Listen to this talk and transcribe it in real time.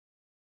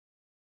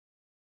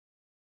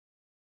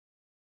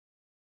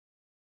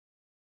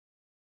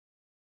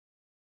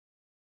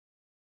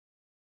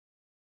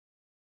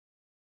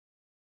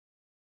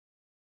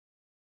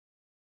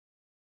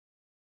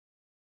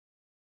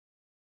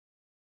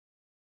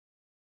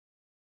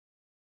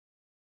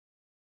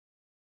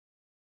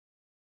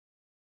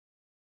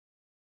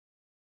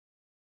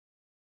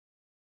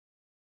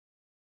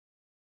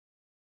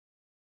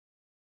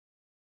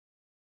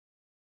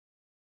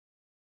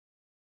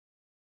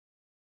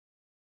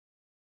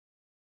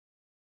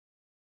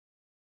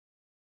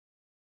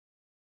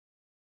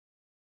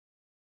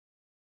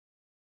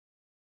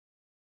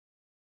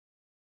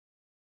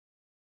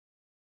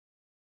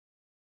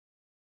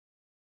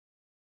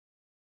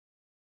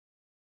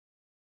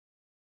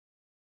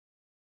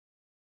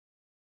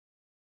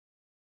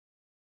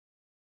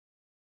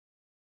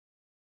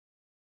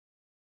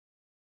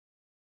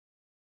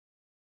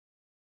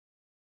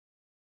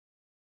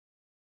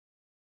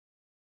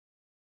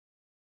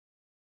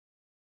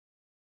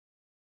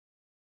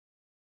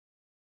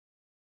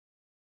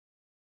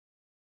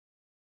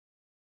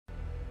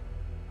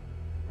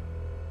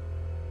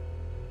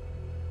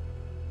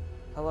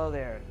Hello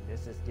there,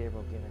 this is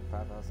Gabriel Gaming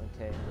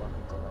 5000K and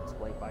welcome to Let's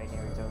Play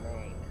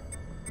BinaryDomain.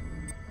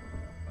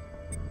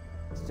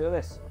 Let's do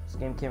this. This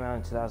game came out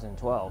in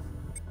 2012,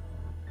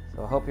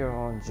 so I hope you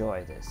all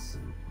enjoy this.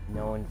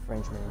 No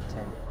infringement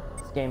intended.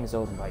 This game is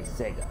owned by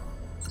Sega.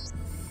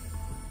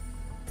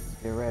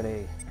 Get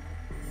ready.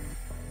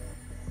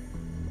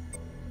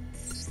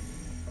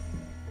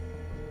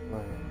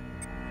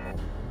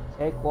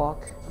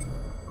 Cakewalk.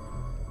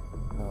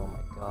 Oh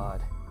my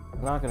god.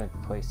 I'm not gonna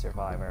play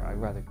Survivor,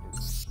 I'd rather do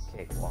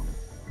Cakewalk.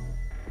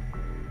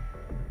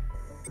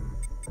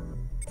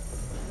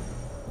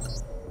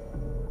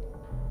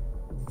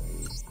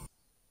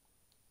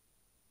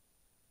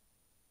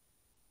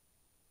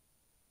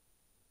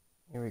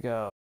 Here we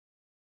go.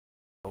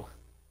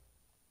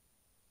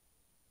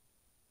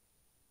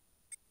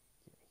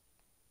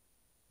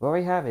 What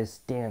we have is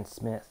Dan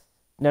Smith.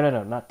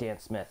 No, not Dan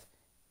Smith.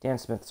 Dan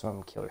Smith's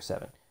from Killer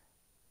 7.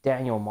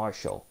 Daniel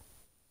Marshall.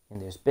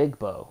 And there's Big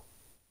Bo.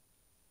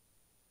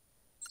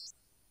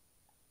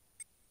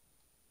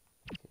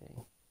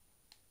 Okay.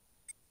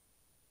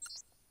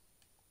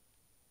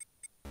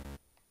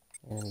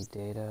 Enemy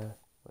data,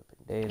 weapon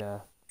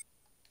data,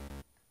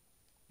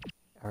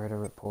 errata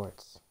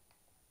reports,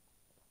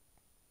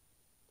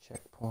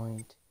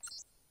 checkpoint,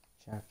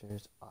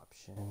 chapters,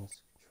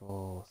 options,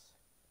 controls,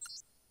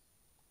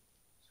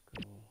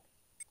 screen.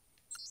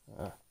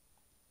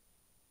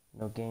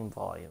 No game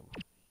volume.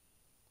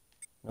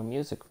 No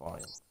music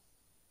volume.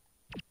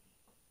 It's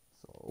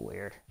a little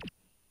weird.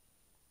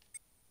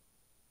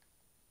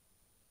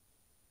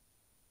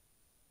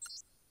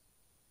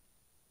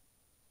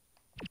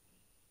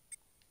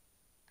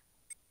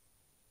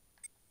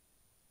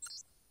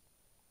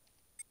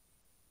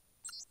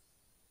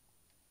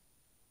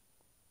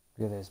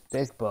 Look at this,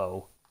 Big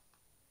Bo.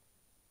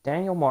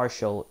 Daniel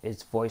Marshall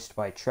is voiced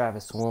by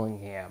Travis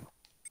Willingham,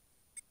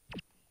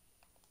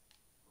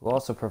 who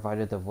also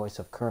provided the voice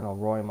of Colonel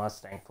Roy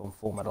Mustang from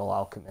Full Metal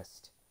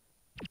Alchemist.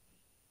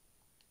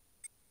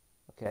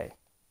 Okay,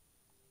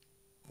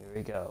 here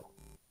we go.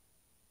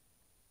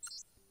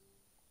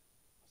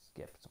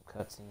 Skip some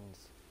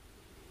cutscenes.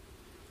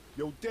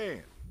 Yo,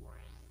 Dan.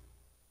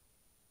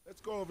 Let's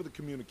go over the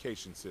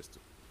communication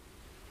system.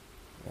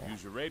 Yeah.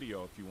 Use your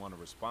radio if you want to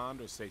respond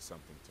or say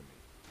something to me.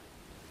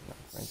 No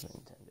infringement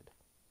intended.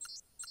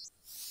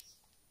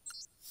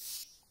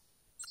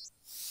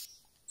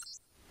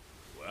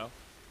 Well,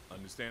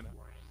 understand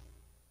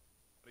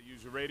how to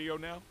use your radio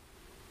now?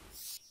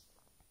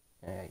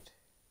 Alright.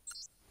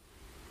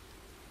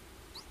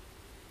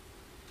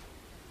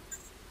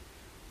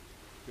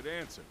 Good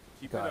answer.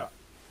 Keep Got it it. up.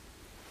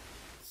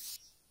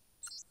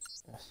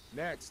 Yes.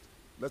 Next,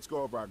 let's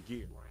go over our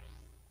gear.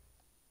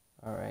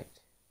 Alright.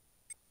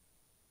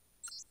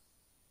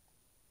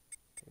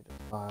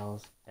 Data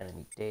files,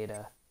 enemy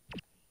data.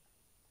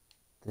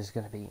 There's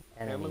gonna be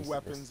Handling enemies.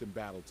 weapons and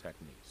battle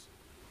techniques.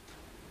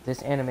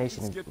 This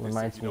animation Skip this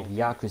reminds if you me of don't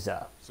need it.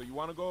 Yakuza. So you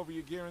want to go over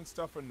your gear and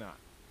stuff or not?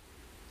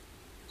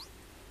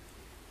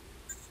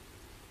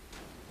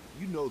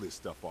 You know this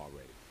stuff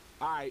already.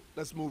 All right,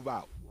 let's move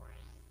out.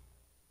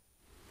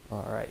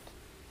 Alright.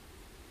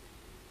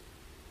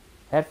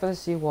 Head for the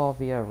seawall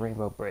via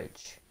Rainbow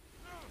Bridge.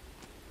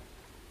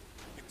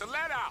 Get the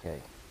lead out.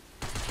 Okay.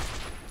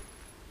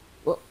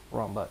 Whoop,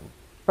 wrong button.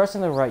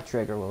 Pressing the right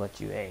trigger will let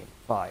you aim.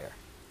 Fire.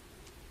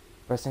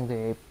 Pressing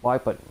the Y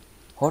button.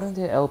 Holding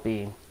the L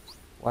beam.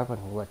 Y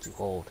button will let you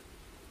hold.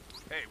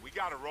 Hey, we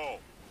gotta roll.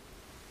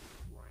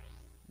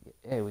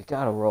 Hey, we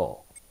gotta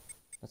roll.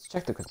 Let's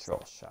check the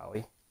controls, shall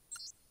we?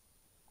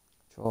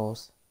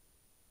 Controls.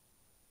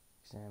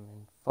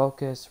 Examine.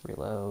 Focus.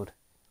 Reload.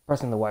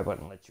 Pressing the Y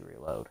button lets you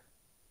reload.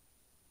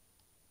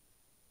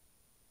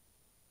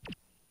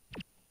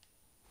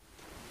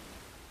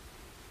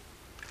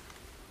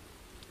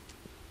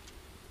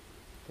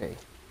 Okay.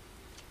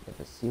 We have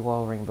a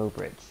seawall Rainbow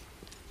Bridge.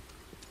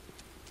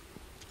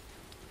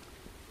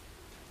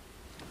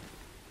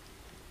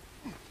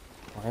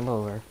 Climb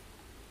over.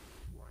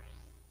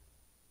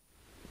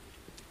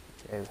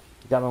 Okay,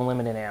 you got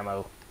unlimited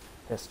ammo.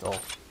 Pistol.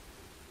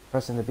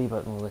 Pressing the B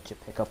button will let you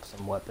pick up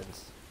some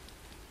weapons.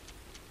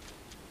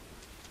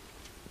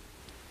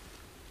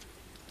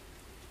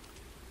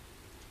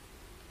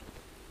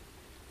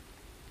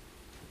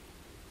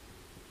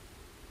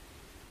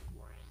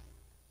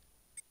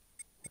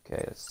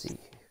 Okay, let's see.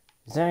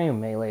 Is there any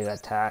melee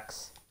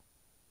attacks?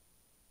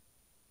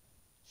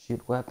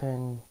 Shoot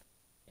weapon.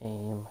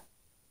 Aim.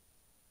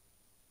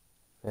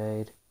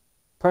 Fade.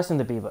 Pressing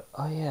the B button.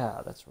 Oh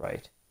yeah, that's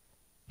right.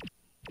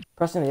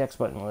 Pressing the X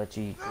button will let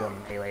you do a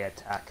melee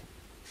attack.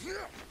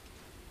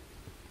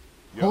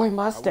 Roy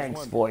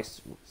Mustang's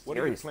voice. What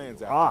are your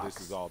plans after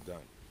this is all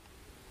done?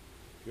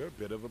 You're a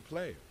bit of a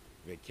player.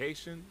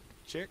 Vacation,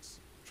 chicks,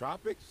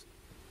 tropics?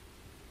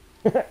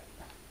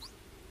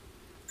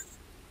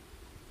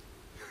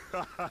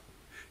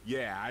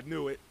 Yeah, I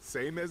knew it.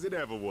 Same as it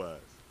ever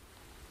was.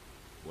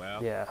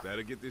 Well, Yeah.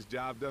 better get this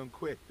job done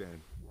quick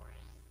then.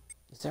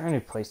 Is there any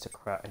place to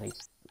crouch? Any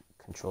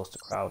controls to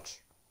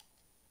crouch?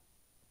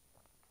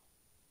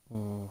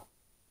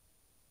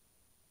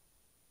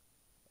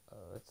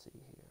 Let's see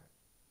here.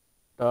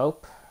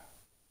 Nope.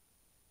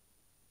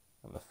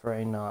 I'm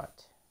afraid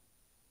not.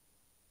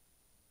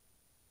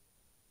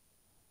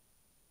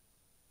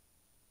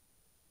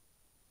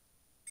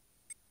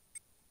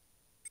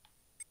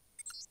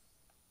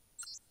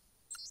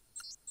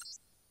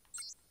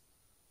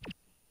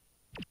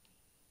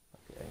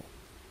 Okay.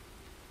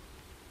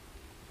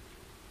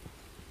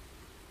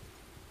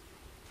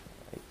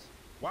 Right.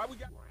 Why we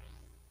got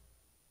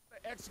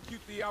to execute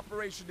the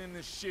operation in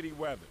this shitty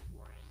weather?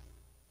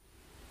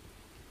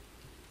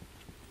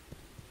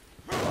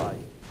 Why?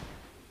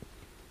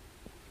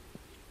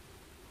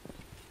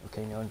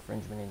 Okay, no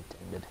infringement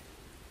intended.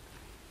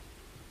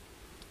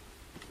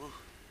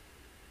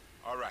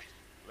 All right,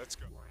 let's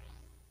go.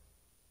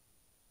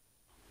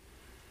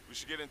 We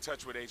should get in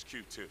touch with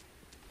HQ too.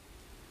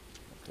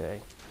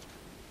 Okay.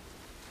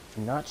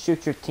 Do not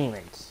shoot your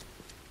teammates.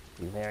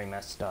 Be very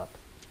messed up.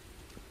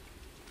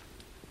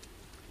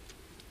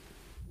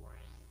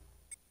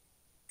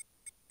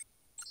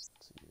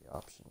 Let's see the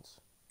options.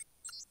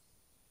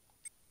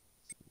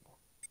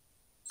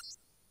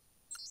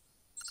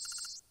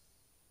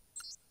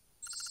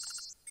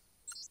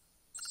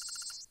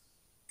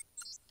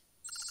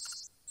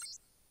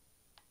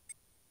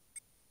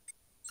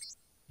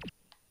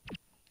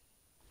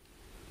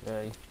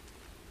 Okay.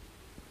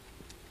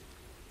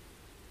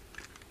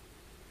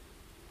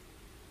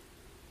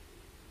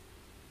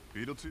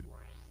 Beetle 2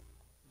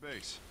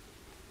 base.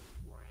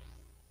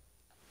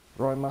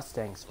 Roy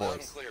Mustang's Loud and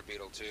voice. clear,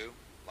 Beetle 2.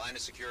 Line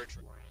is secure.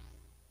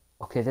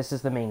 Okay, this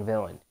is the main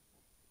villain,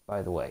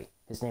 by the way.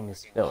 His name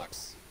is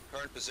Phillips.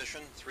 Current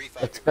position,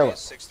 35 It's degrees,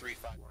 Phillips.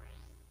 635.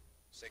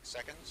 6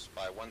 seconds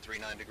by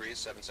 139 degrees,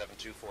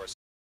 7724.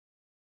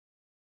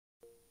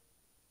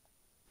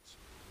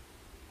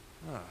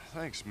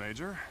 Thanks,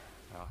 Major.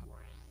 How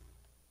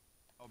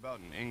about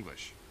in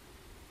English?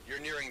 You're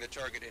nearing the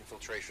target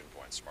infiltration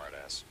point,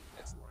 smartass.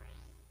 It's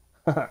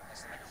less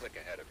than a click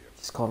ahead of you.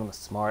 Just called him a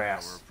smart Yeah,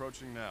 ass. we're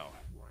approaching now.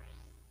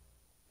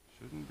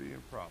 Shouldn't be a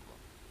problem.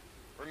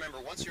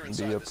 Remember, once you're Be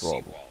inside a the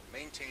problem. seawall,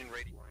 maintain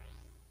radio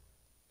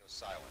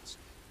silence.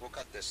 We'll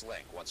cut this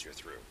link once you're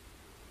through.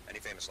 Any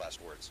famous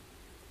last words?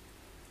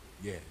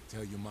 Yeah,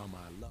 tell your mama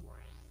I love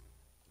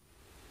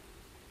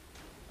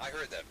her. I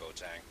heard that,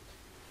 Botang.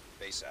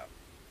 Base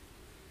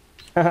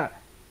out.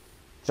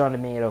 John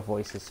DeMato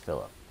voices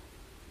Philip.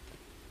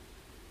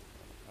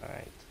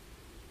 Alright.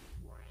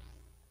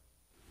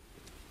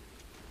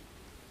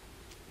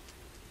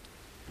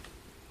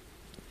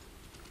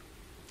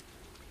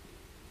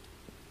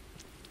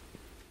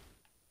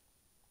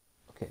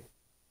 Okay.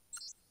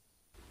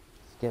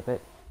 Skip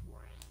it.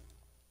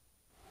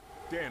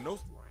 Damn, those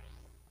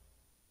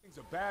things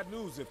are bad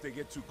news if they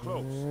get too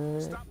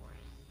close. Stop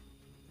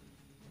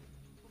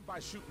by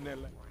shooting their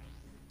leg.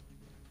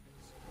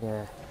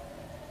 Yeah.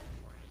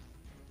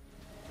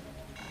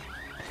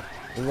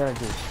 We gotta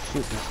do is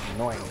shoot these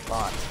annoying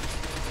bots.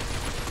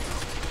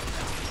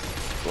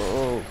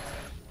 Whoa.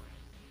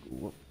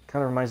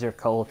 Kind of reminds me of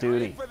Call of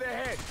Duty. Aim for their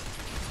head.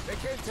 They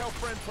can't tell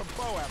friend from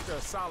foe after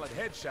a solid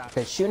headshot.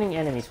 Okay, shooting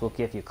enemies will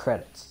give you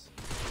credits.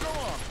 Go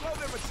on, blow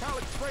their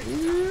metallic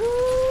frames.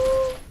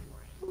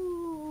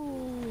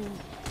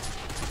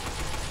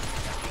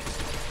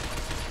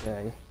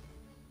 Okay.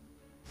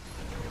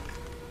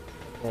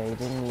 Okay, you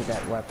didn't need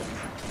that weapon.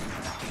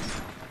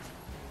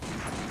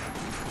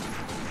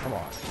 Come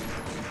on.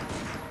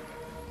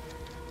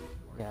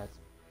 Yeah,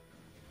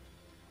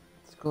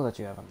 it's cool that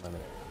you have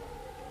unlimited.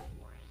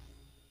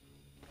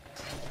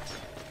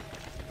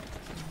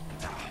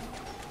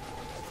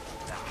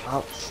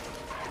 Ouch.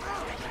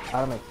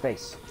 Out of my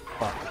face.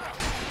 Fuck.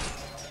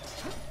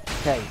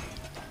 Okay.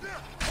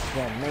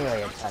 Yeah,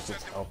 melee attack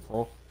is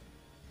helpful.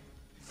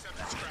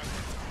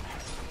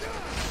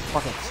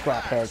 Fucking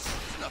ScrapHeads.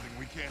 Nothing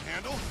we can't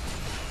handle.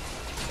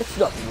 It's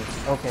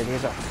nothing. Okay,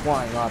 these are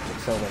flying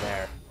objects over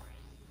there.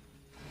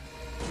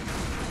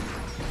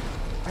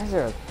 Why is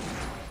there a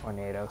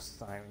tornado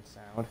siren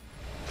sound?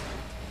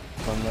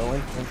 From no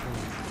infringement.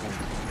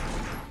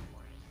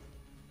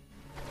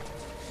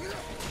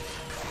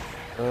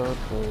 Oh,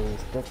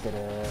 please.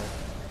 Da-da-da.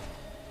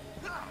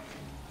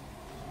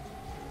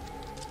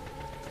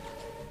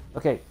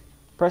 Okay,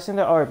 pressing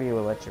the RB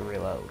will let you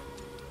reload.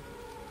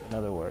 In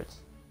other words,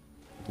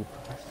 you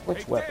switch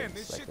Hey, Dan, weapons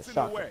this like shit's a in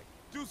the shotgun. way.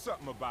 Do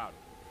something about it.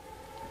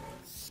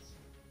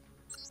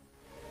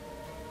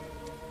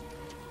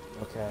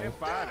 Okay. Can't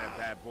fire that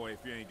bad boy if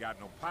you ain't got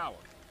no power.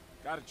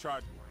 Gotta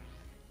charge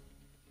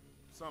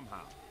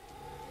somehow.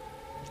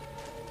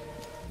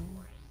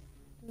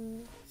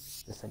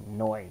 This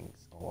annoying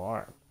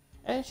alarm.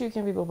 And you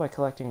can be built by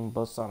collecting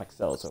bosonic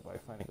cells or by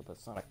finding a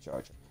bosonic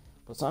charger.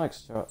 Bosonic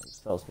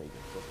cells make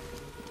you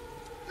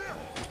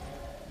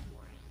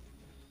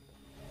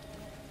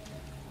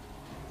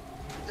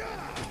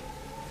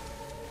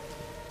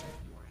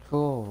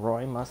cool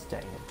Roy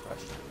Mustang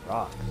impression.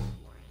 Rocks.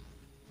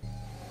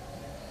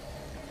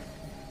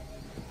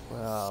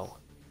 Wow.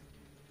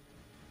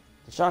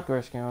 The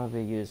shotgun can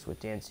only be used with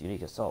Dan's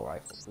unique assault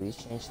rifle. Please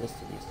change this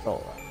to the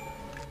assault rifle.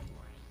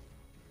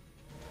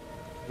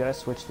 gotta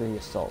switch to the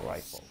assault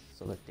rifle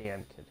so that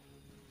Dan could.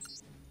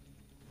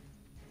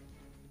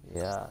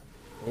 Yeah,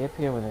 they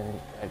appear when the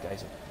bad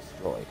guys are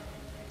destroyed.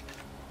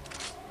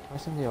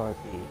 Pressing the RB.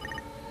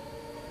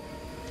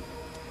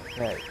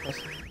 Okay,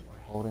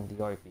 holding the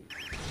RB.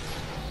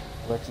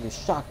 Let's use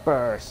shock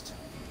burst.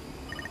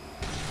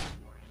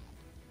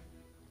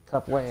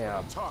 Cup wham. That's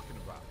what I'm talking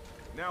about.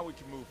 Now we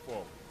can move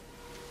forward.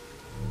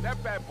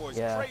 That bad boy's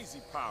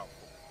crazy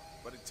powerful,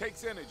 but it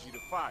takes energy to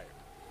fire.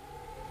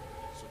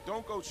 So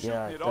don't go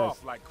shooting it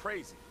off like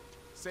crazy.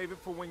 Save it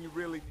for when you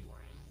really need it.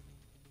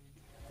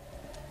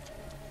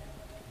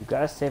 You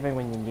gotta save it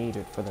when you need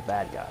it for the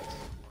bad guys.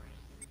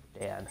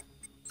 Dan.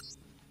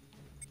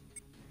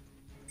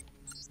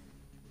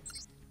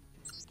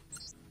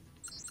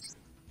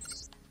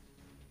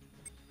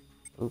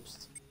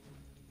 Oops.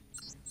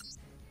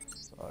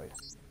 Sorry.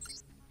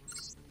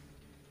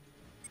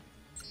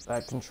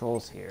 Bad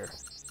controls here.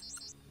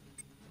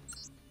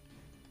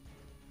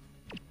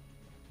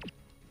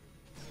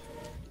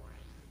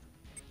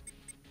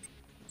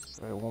 Let's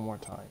try it one more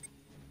time.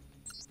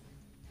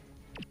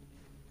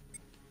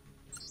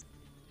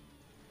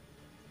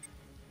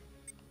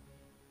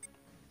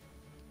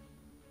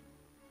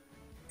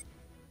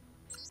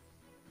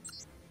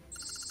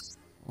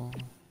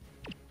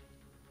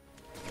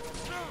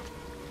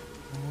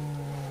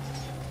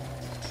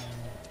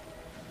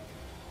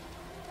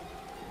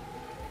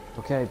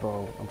 Okay,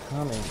 Bo, I'm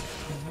coming.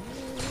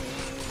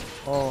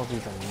 Oh,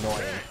 these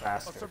annoying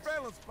bastards.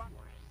 Surveillance box.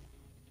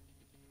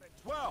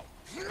 12.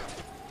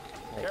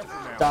 Hey,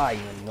 die,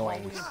 you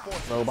annoying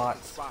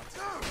robots.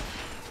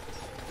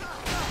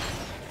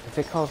 If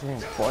it calls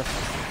reinforcements,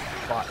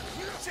 fuck.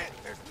 Shit,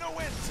 there's no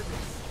end to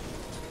this.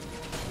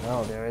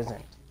 No, there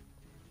isn't.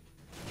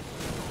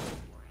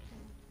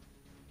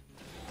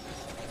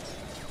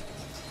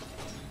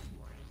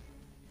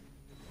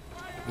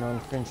 No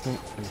infringement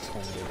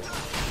intended.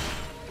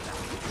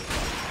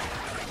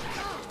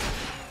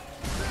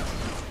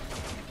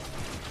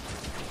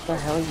 What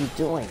the hell are you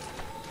doing?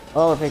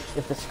 Oh,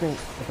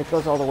 if it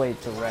goes all the way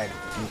to red,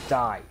 you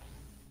die.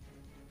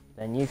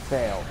 Then you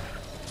fail.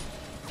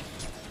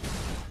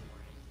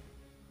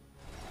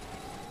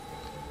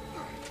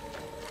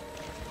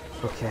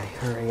 Okay,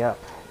 hurry up.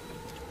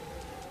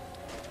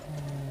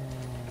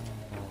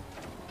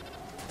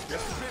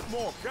 Just a bit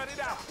more, cut it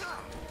out.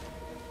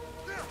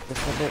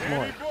 Just a bit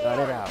more, cut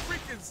it out.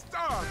 Freaking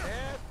star,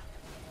 man.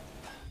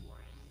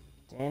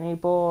 Danny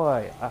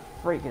boy, a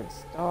freaking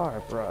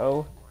star,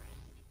 bro.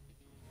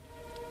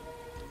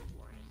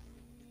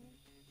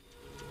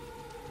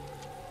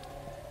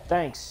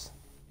 Thanks.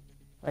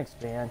 Thanks,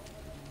 man.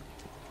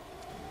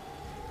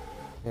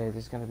 Okay,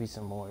 there's gonna be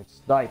some more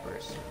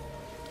snipers.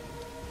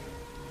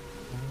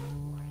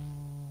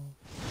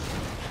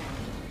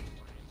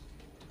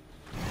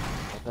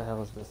 What the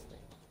hell is this thing?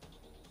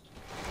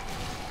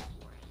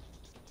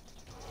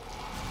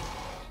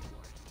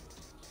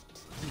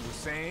 You were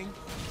saying?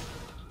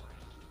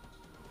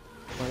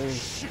 What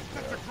is... Shit,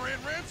 that's a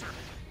Grand Lancer.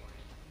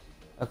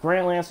 A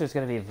Grand Lancer is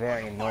gonna be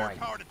very annoying.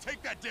 Firepower to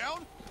take that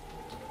down?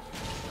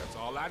 That's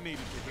all I needed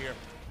to hear.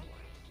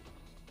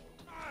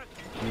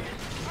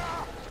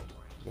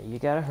 Yeah, you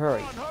gotta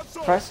hurry.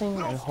 Pressing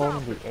and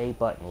holding the A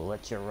button will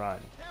let you run.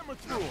 Hammer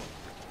through him.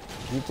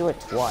 You do it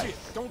twice. Shit,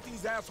 don't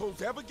these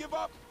assholes ever give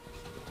up?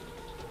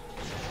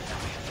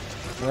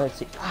 Let's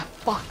see. Ah,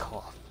 fuck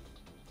off.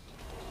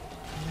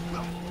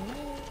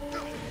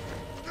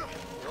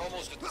 We're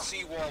almost at the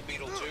seawall,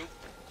 Beetle 2.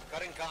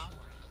 Cutting comp.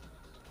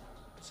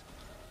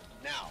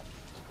 Now.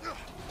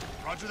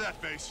 Roger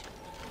that, base.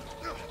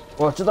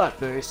 Roger that,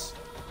 base.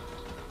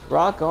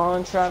 Rock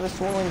on, Travis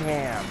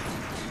Willingham.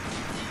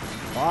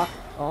 Rock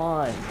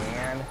on,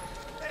 man. Man,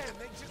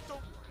 they just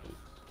don't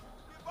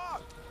give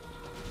up.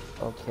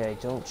 Okay,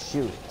 don't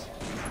shoot it.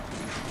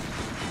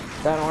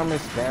 That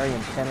armor's very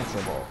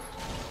impenetrable.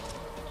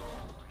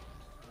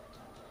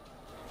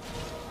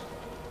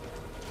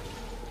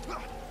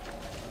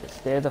 Just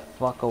stay the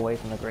fuck away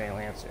from the Grand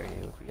Lancer.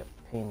 You would be a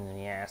pain in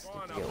the ass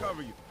Come on, to I'll deal cover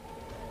with. you.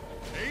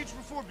 Age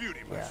before beauty,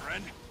 my Yeah.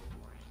 friend.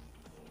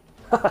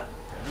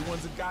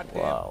 Everyone's a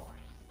goddamn Wow.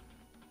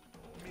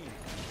 me.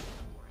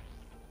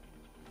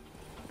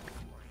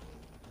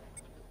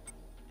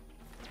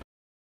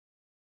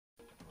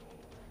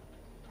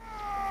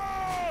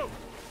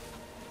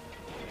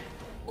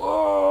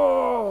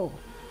 Whoa!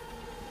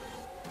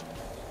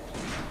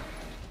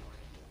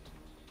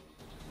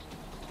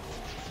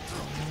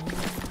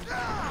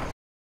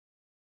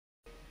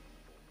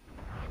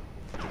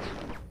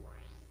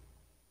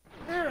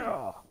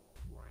 Yeah.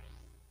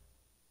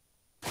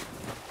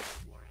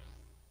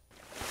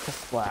 The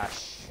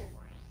splash.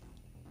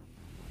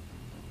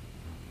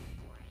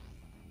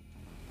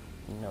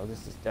 No,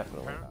 this is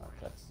definitely not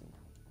a cutscene.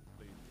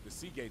 The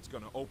sea gate's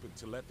gonna open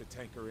to let the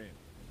tanker in.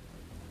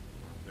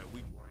 That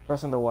we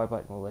Pressing the Y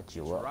button will let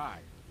you up. try.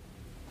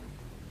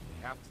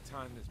 Half the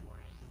time this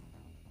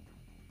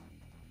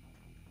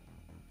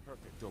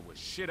perfect or we're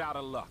shit out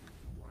of luck.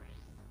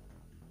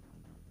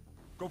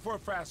 Go for a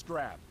fast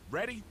grab.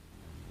 Ready?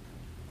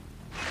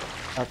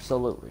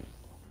 Absolutely.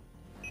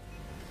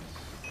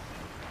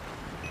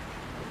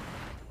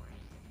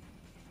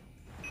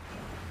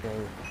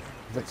 Okay.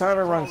 If the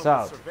timer runs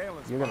out,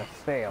 you're gonna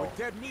fail. We're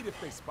dead meat if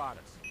they spot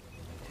us.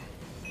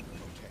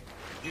 Okay,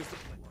 here's the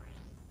plan.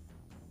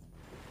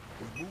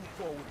 We move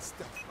forward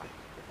stealth-like,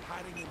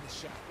 hiding in the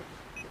shadows.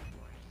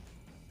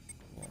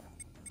 Yeah.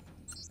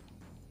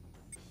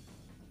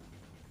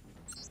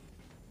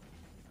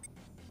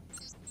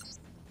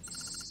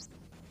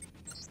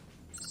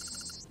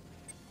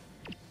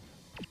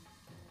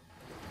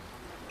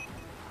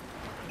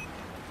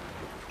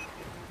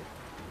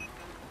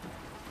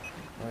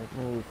 Alright,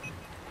 move.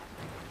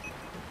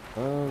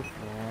 Move,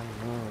 man,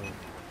 move.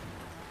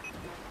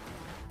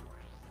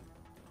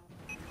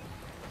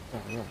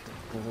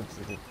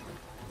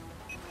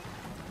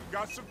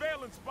 Got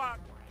surveillance spot.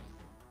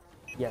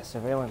 Yeah,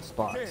 surveillance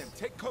spots. Damn,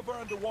 take cover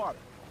underwater.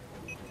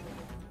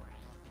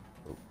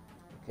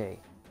 Okay.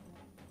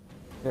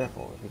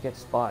 Careful, if you get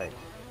spotted.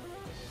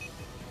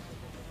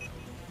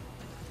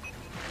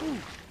 We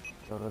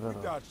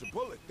dodged a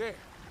bullet there.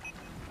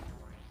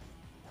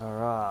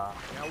 Hurrah.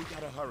 Now we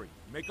gotta hurry.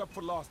 Make up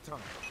for lost time.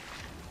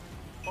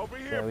 Over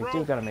here, Yeah, we bro.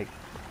 do gotta make...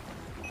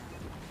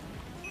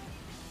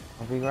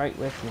 I'll be right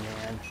with you,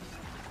 man.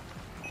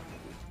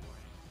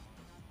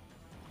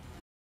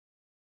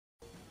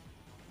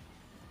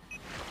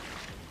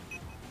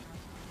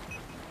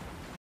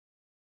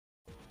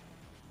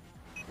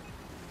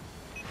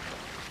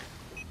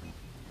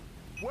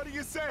 What do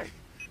you say?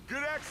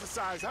 Good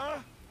exercise, huh?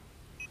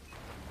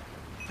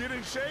 Get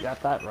in shape?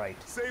 Got that right.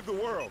 Save the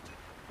world.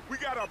 We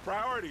got our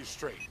priorities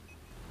straight.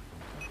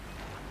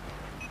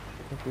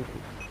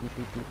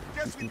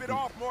 Guess we bit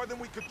off more than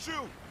we could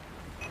chew.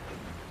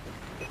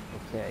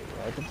 Okay,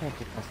 I didn't take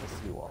you past the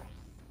seawall.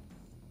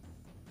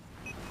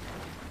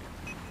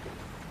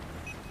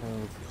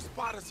 They'll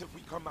spot us if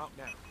we come out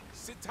now.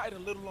 Sit tight a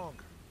little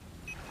longer.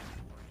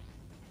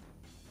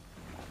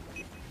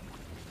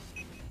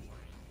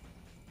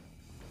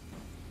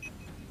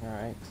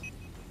 Alright.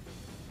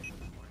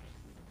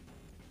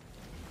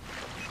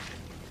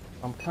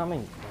 I'm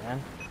coming,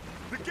 man.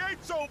 The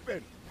gate's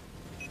open!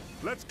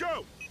 Let's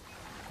go!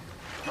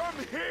 Come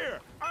here!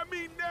 I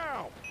mean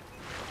now!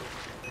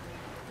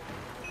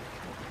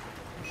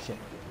 Shit.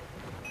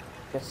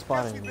 Get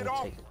spotted and bit you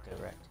off. take a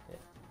direct hit.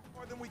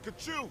 More than we could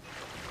chew.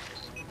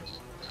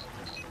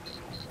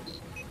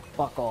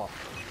 Fuck off.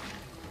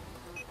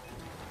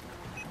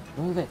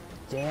 Move it,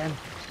 Dan.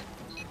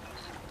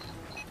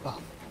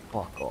 Oh,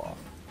 fuck off.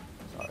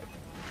 Sorry.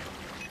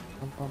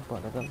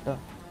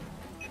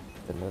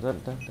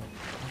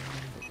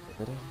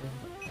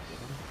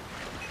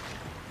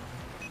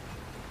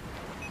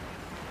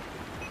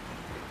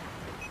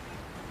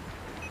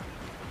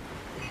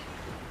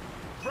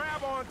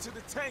 Grab onto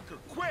the tanker,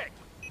 quick!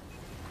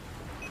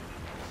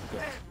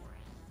 Shit.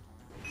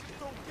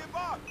 Don't give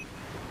up!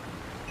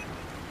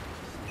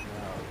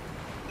 No.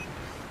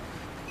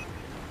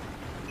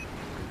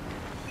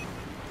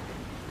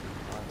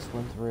 Alright,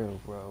 swim through,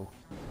 bro.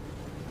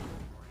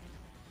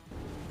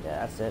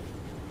 Yeah, that's it.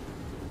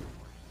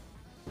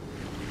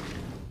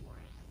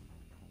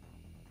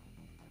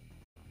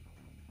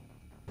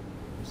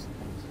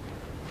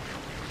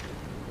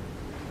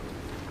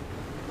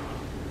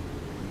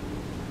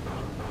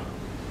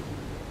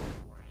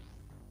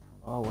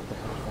 Oh, what the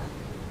hell is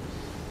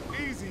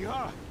that? Easy,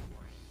 huh?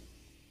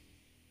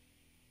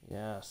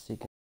 Yeah,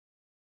 seek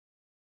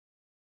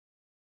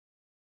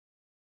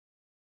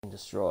and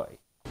destroy.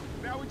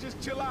 Now we just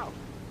chill out.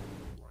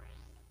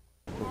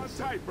 Hold on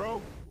tight,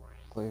 bro.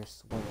 Clear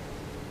swim.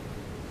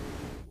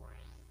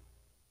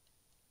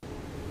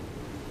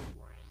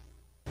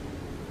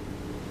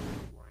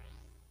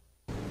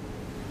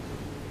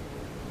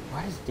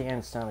 Why does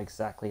Dan sound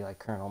exactly like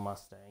Colonel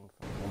Mustang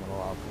from Fullmetal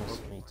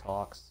Alchemist when he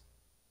talks?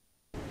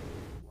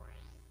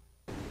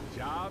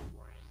 Job?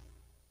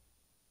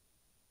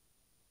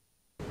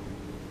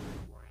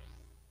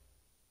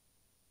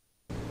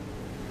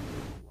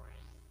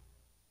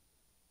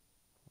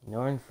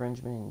 No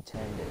infringement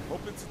intended.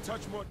 Hope it's a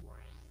touch more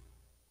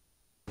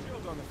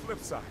chilled on the flip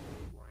side.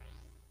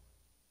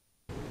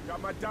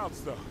 Got my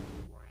doubts, though.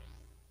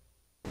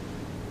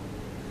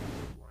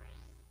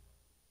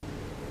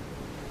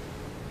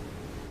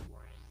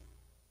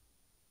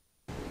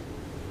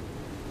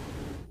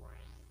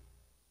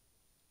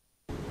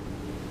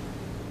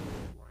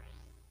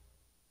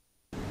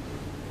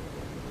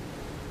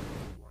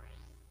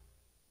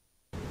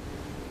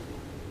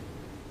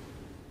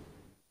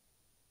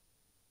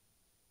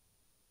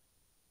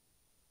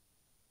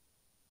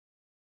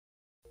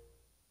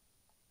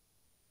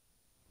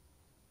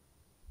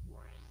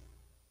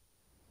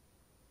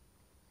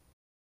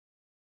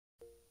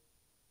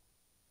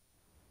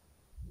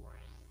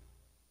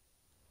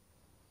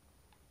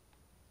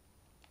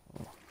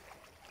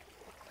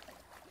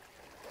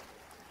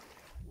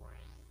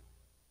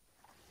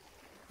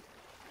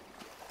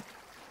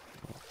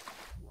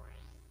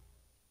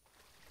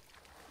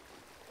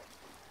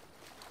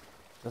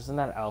 Doesn't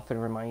that outfit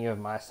remind you of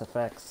Mass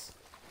Effects?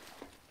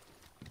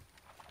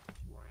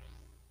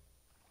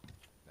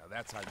 Now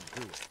that's how you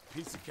do it.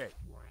 Piece of cake.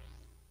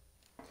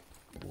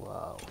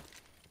 Wow.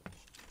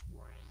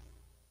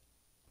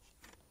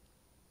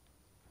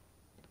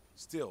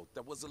 Still,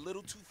 that was a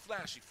little too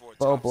flashy for a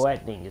Bow Thompson.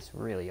 lightning is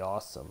really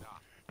awesome.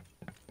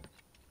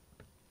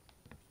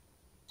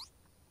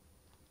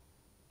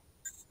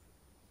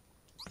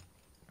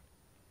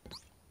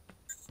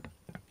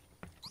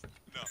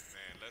 Enough,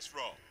 man. Let's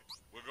roll.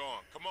 We're going.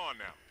 Come on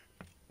now.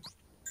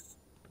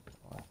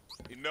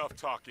 Enough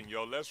talking,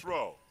 yo. Let's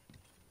roll.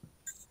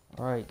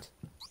 Alright.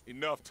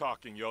 Enough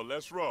talking, yo.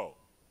 Let's roll.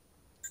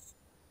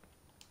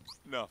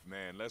 Enough,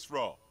 man. Let's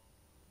roll.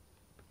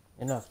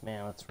 Enough,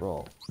 man. Let's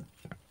roll.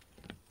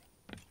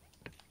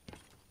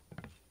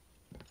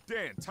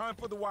 Dan, time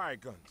for the wire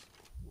guns.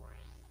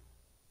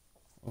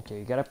 Okay,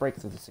 you gotta break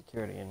through the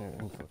security and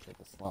infiltrate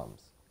the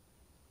slums.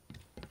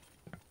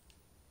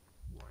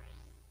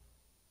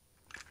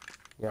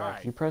 Yeah, Right,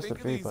 if you press the think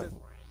of 3 these button.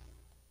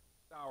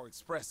 as our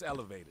express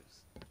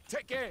elevators.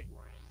 Take aim.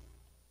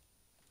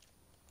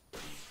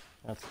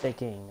 That's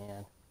taking,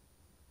 man.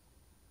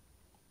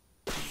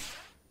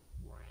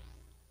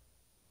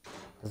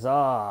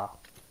 Huzzah!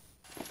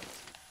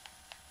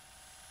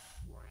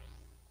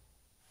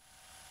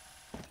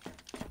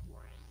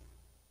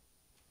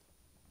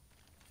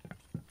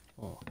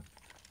 Oh.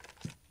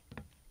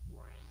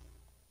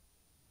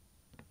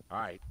 All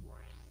right.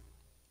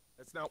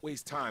 Let's not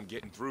waste time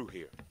getting through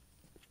here.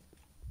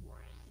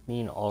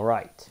 Mean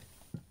alright.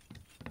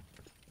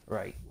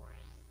 Right.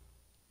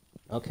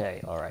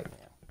 Okay, alright,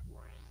 man.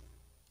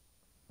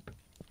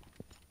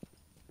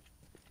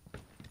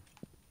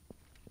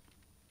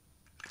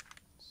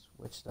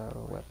 Switch out a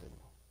weapon.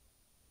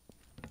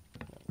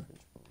 No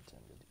infringement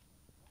intended.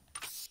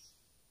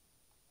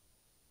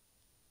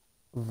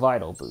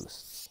 Vital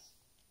boosts.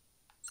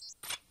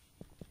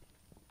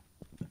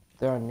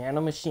 There are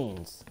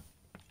nanomachines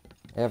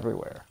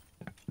everywhere.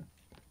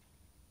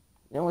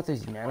 You know what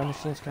these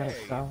nanomachines kind of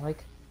sound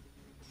like?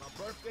 My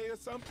birthday or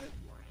something?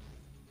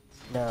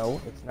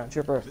 No, it's not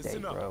your birthday,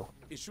 Listen up. bro.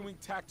 Issuing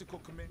tactical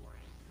command.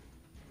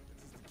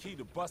 This is the key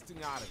to busting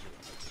out of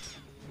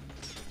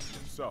here.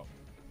 So,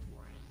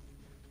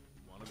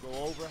 want to go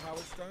over how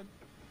it's done?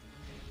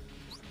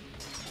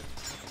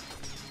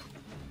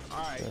 All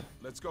right, Yeah.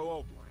 let's go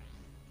over.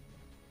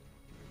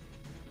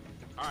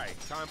 All right,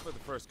 time for the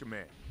first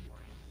command.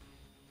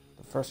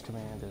 The first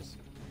command is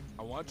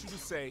I want you to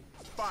say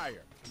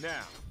fire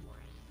now.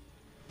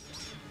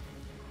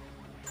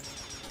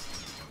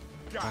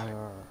 Got it.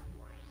 fire.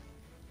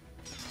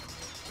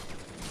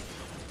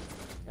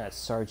 That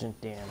Sergeant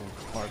Dan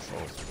Marshall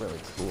is really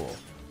cool.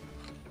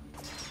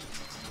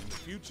 In the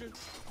future,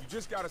 you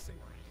just gotta say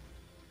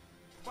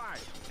fire,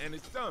 and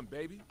it's done,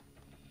 baby.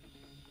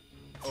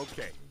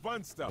 Okay,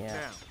 fun stuff Yeah.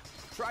 now.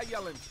 Try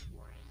yelling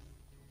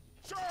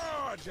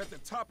charge at the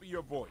top of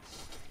your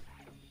voice.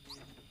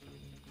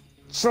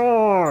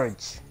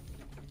 Charge!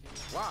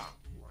 Wow.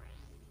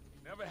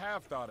 Never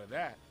have thought of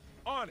that.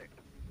 On it.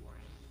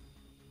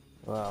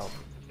 Wow.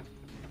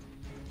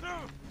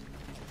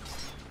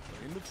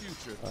 In the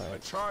future, All right.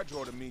 a charge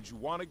order means you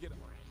want to get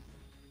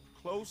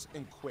close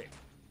and quick.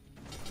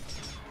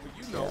 But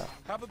you know, Yeah.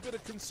 have a bit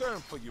of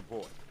concern for your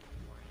boy.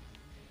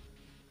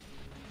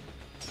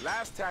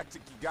 Last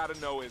tactic you gotta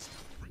know is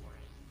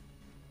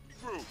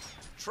regroup.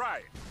 Try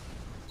it.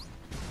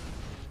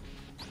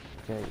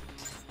 Okay.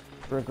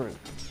 Regroup.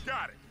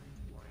 Got it.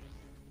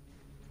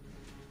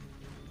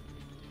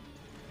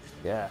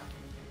 Yeah.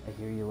 I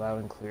hear you loud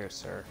and clear,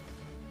 sir.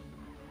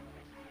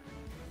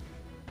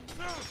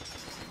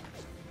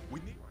 We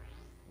need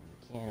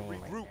Can't aim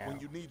right regroup now. when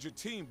you need your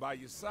team by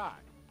your side.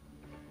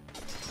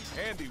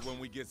 Handy when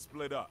we get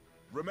split up.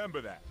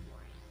 Remember that.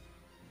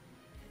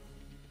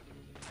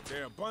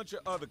 There are a bunch of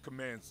other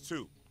commands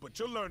too, but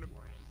you'll learn them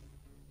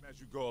as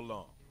you go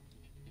along.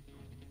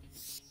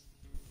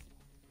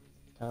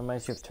 Kind of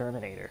reminds you of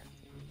Terminator.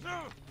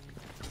 Man,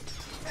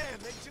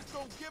 they just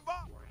don't give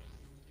up.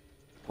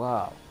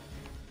 Wow.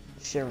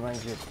 Shit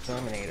reminds me of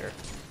Terminator.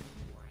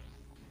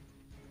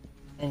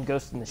 And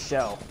Ghost in the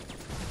Shell.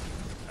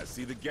 I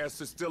see the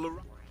guests are still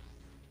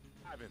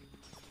arriving.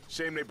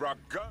 Shame they brought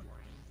guns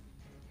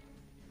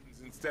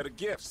instead of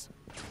gifts.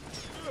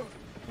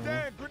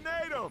 Dan,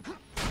 grenade them!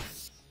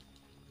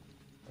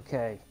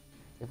 Okay.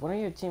 If one of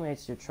your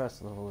teammates your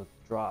trust level would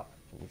drop,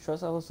 and your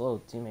trust level is low,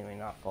 the teammate may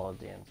not follow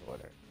Dan's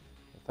order.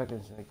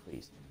 Effectiveness may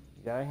decrease.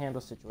 You gotta handle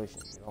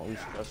situations. You don't lose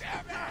trust.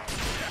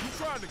 You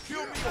trying to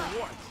kill me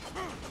or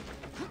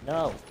what?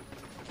 No.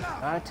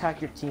 Not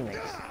attack your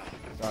teammates.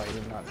 Sorry,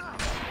 you're not.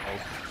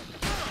 Nice.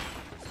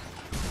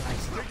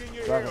 Dig in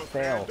your Driver heels,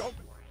 fail. man. Don't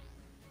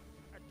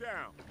back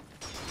down.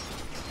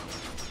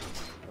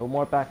 No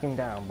more backing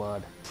down,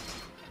 bud.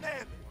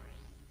 Man,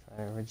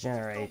 Try to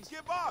regenerate. don't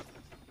give up.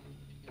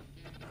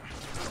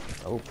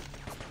 Oh.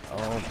 Oh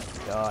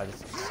my god,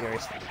 this is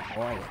seriously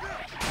annoying.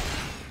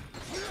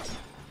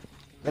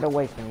 Get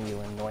away from you,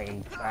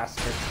 annoying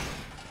bastard.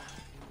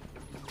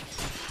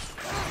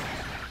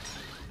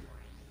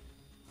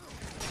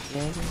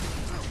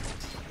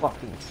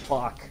 Fucking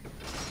fuck.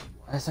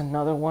 There's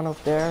another one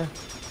up there.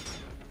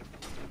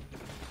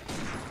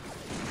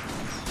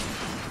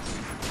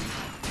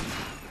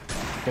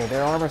 Okay,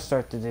 their armor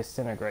starts to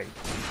disintegrate.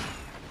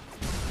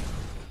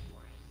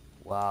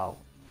 Wow.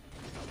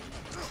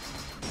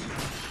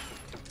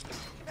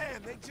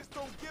 man, they just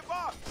don't give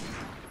up.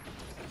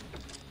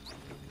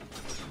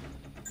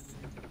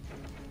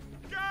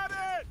 Got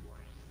it!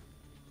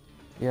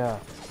 Yeah.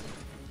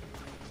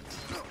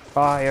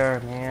 Fire,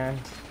 man.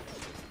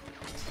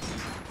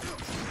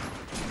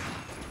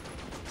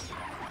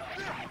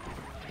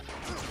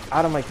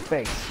 Out of my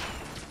face.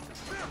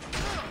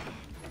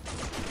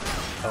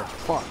 Oh,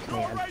 fuck,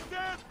 man. Right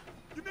there?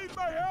 You need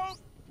my help?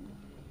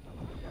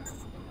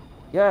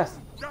 Yes.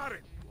 Got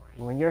it.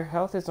 When your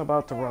health is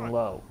about to run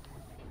low.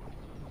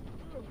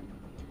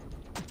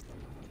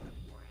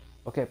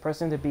 Okay,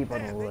 pressing the B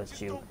button will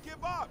let you. Don't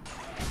give up.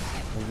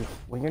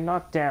 When you're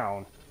knocked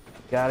down,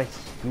 you gotta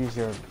use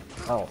your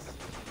health.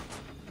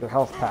 Your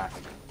health pack.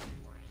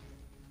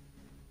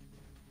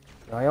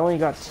 Now, I only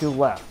got 2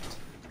 left,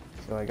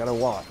 so I gotta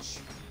watch.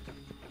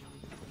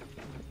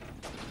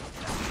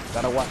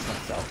 Gotta watch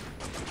myself.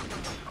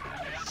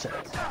 Shit.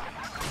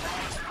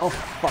 Oh,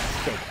 fuck's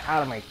sake.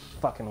 Out of my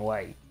fucking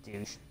way,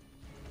 douche.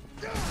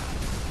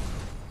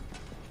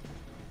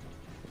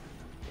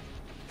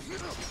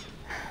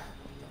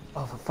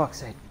 Oh, for fuck's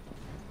sake.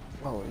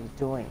 What are you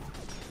doing?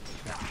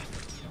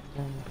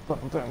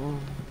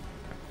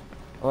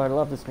 Oh, I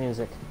love this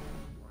music.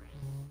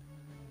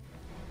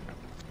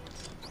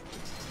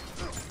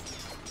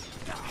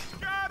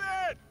 Got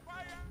it!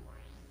 Fire!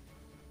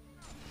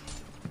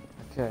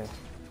 Okay.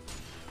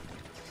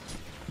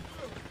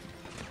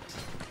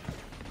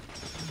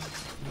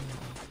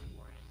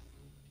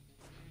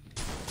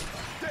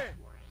 There.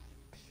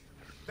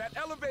 That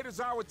elevator's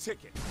our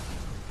ticket.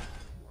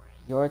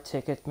 Your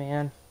ticket,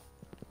 man.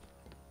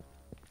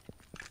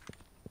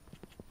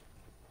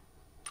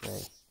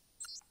 Okay.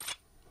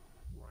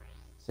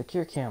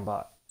 Secure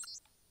cambot.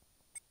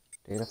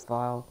 Data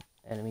file.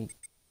 Enemy.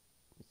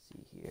 Let's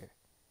see here.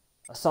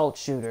 Assault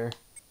shooter.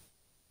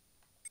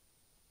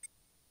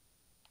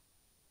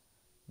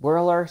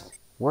 Whirlers.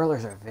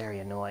 Whirlers are very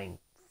annoying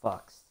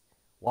fucks.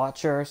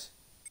 Watchers.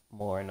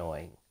 More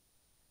annoying.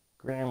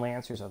 Grand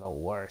Lancers are the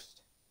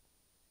worst.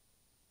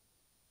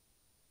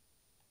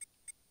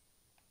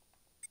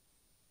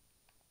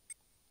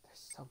 They're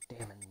so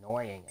damn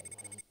annoying. I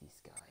hate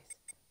these guys.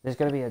 There's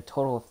gonna be a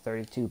total of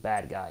 32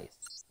 bad guys.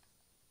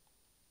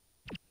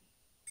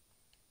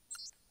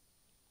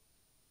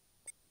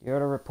 The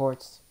order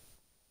reports.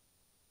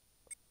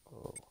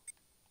 Oh.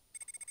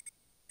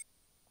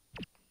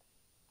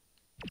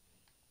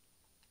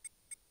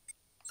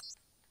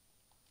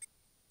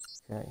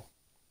 Okay.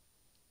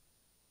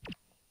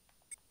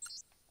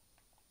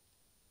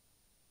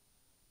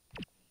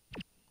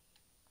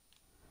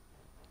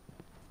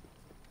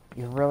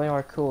 You really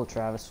are cool,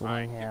 Travis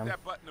Willingham. Hit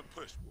that button to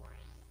push.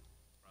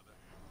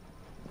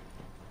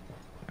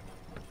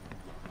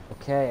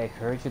 Okay, I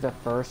heard you the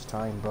first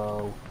time,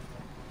 Bo.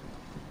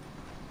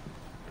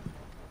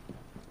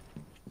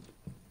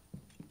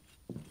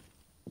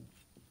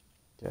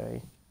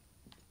 Okay.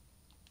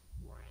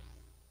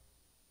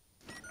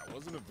 That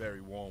wasn't a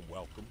very warm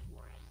welcome.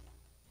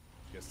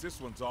 Guess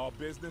this one's all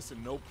business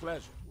and no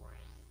pleasure.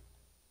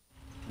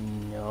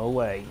 No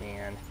way,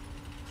 man.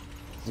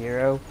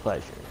 Zero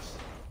pleasures.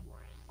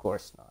 Of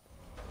course not.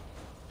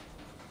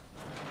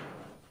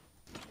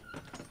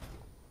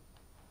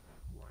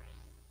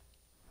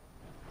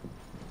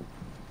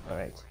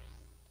 Alright.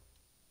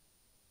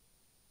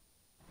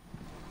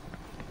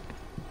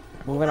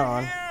 Moving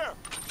on. Here!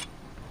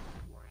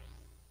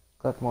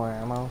 Collect more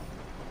ammo.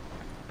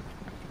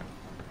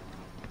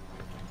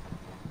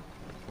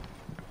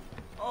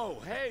 Oh,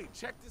 hey,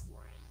 check this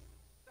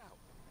out.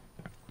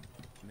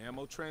 An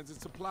ammo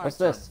transit supply. What's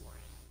this?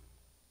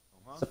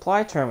 Uh-huh.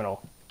 Supply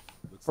terminal.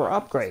 Looks For like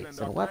we can upgrades spend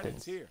and our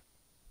weapons. credits here.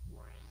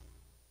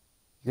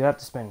 You have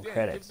to spend Yeah,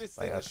 credits give this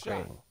by thing a shot.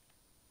 upgrading.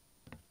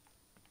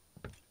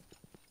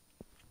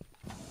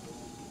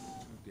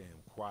 Too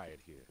damn quiet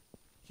here.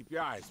 Keep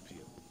your eyes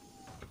peeled.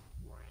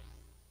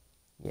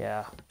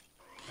 Yeah.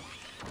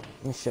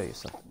 Let me show you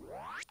something.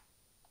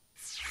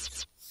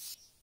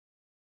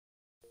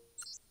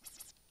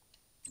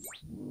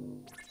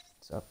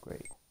 Let's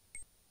upgrade.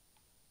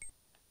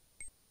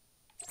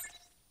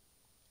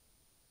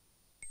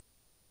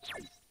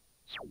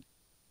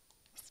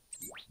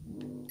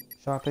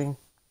 Shopping.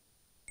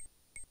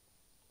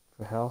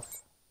 For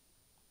health.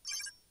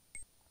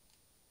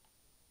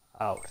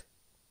 Out.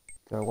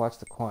 Gotta watch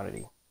the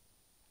quantity.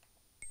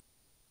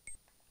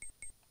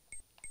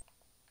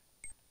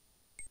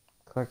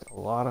 Collect a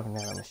lot of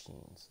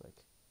nanomachines,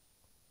 like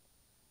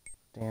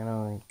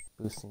nano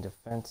boosting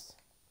defense.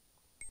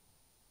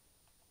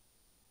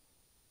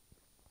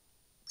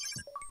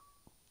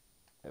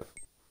 A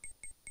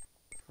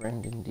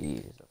friend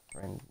indeed is a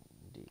friend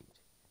indeed.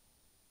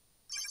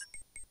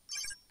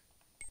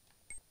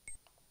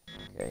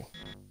 Okay.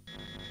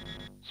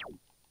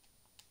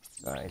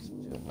 Sorry, it's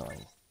too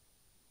annoying.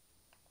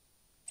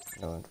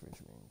 No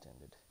infringement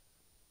intended.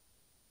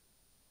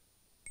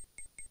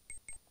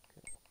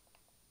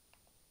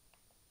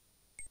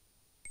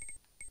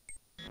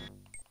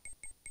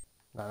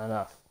 Not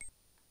enough.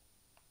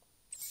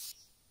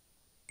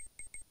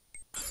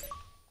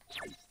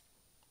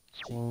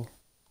 Ching.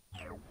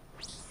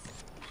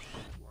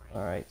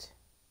 Alright.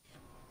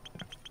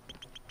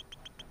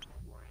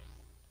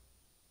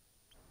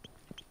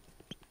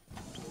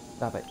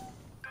 Stop it.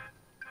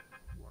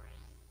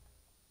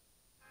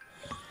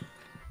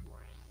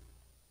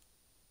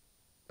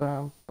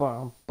 Bum,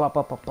 bum, ba,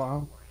 ba, ba,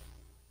 bum.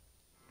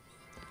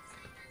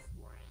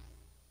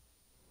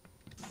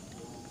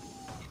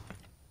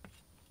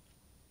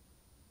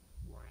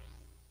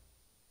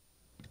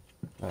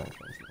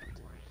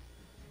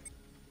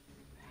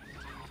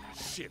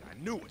 Shit, I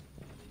knew it.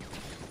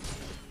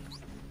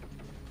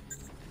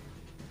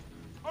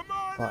 I'm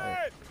on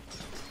Fire. it!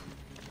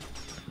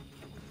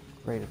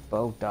 Great if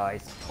Bo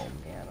dies. Oh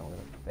man, I'm gonna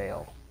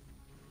fail.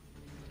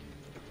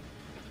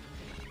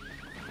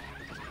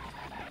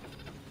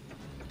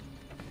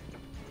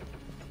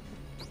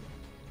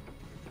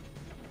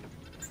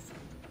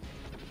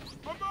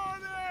 I'm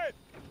on it!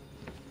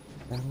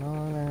 I'm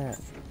on it.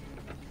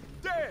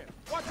 Damn!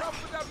 Watch out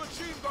for that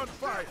machine gun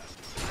fire!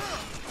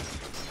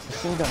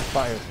 Machine gun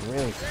fire is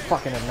really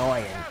fucking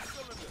annoying.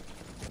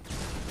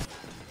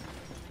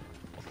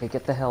 Okay,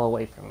 get the hell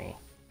away from me.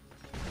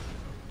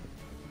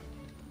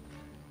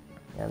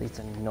 Yeah, these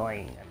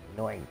annoying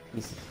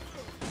pieces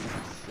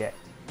of shit.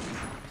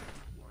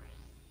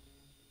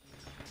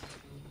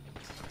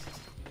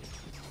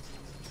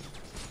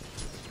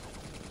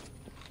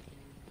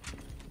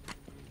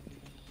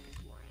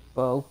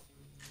 Bo.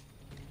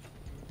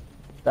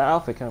 The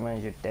outfit can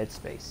manage your dead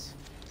space.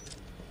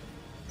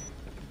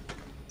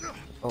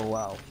 Oh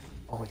wow.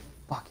 Holy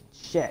fucking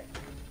shit.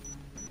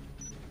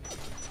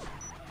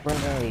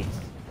 Grenades.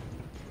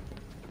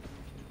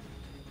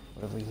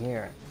 What have we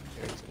here?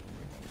 Irritating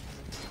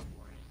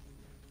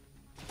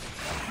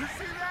grenades. You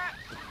see that?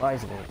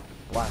 Advisable.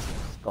 Blasting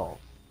skull.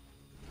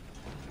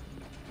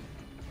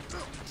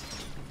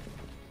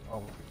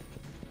 Oh.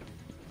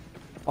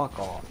 Fuck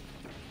off.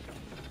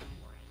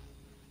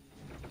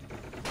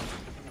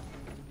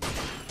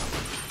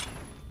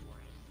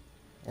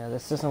 Yeah,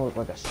 this doesn't look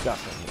like a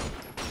shotgun.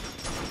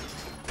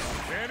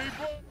 Danny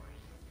boy!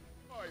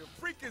 Oh, you're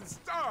a freaking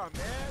star,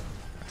 man!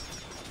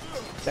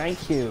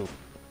 Thank you.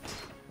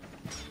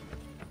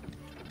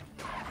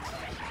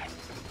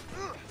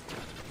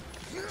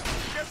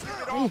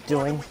 What are you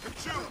doing? What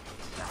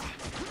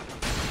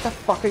the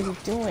fuck are you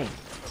doing?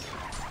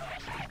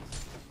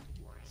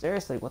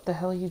 Seriously, what the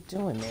hell are you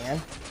doing,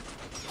 man?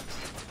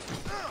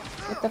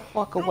 Get the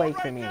fuck away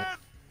from me. You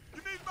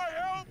need my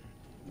help?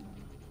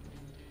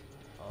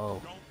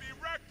 Oh. Don't be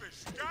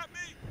reckless, you got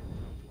me?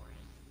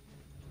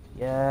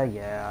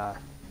 Yeah.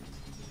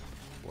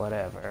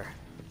 Whatever.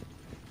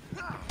 I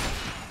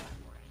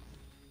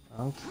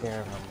don't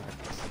care if I'm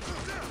reckless.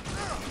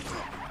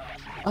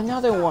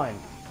 Another one!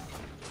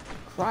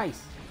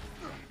 Christ!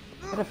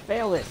 I'm gonna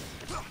fail this!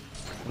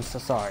 I'm so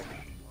sorry.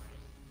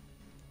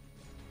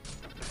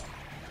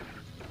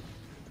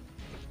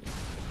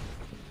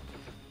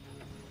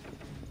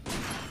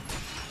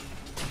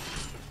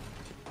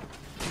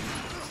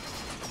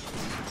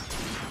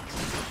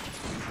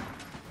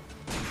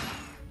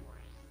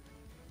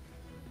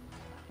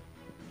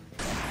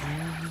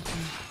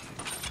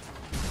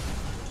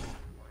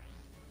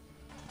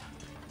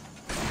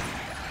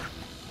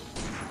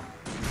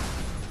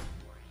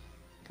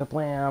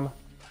 Kablam!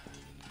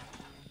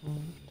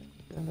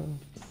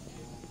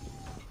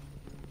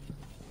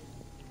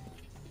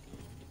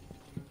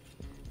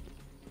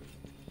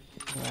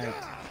 Right.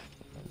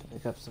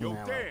 Pick up some Yo,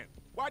 ammo. Dan,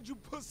 why'd you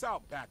puss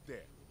out back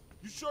there?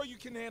 You sure you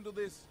can handle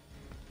this?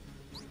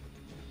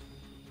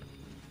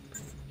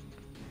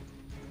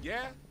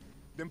 Yeah?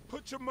 Then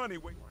put your money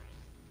where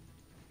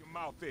your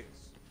mouth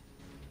is.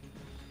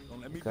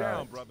 Don't let me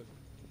down, brother.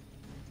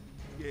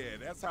 Yeah,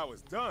 that's how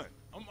it's done.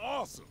 I'm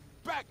awesome.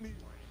 Back me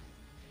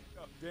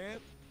up, Dan.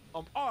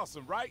 I'm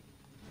awesome, right?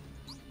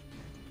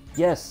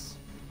 Yes.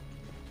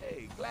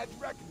 Hey, glad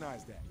you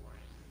recognize that.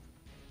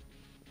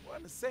 We're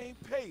on the same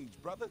page,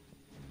 brother.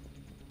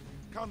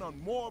 Count on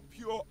more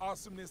pure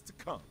awesomeness to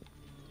come.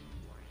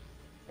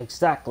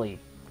 Exactly,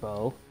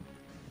 Bo.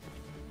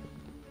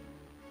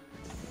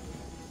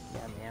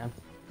 Yeah, man.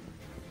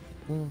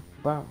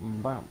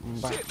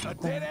 Shit, a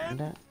dead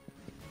end?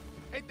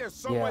 Ain't there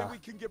some way we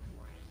can get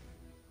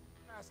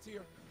past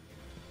here?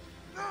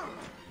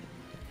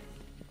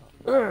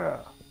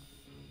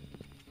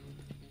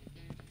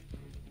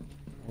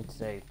 I'd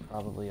say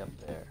probably up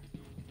there.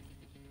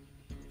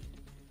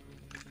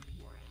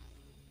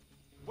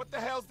 What the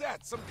hell's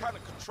that? Some kind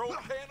of control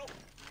panel?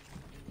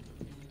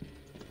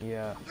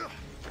 Yeah.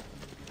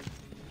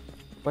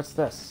 What's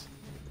this?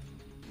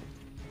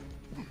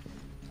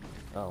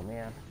 Oh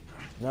man.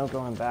 No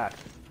going back,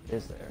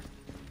 is there?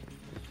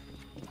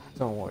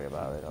 Don't worry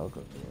about it, I'll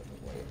go the other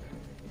way.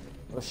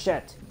 Oh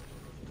shit!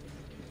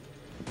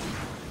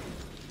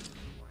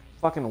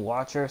 Fucking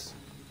watchers.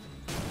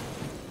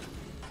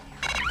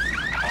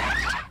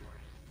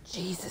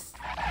 Jesus!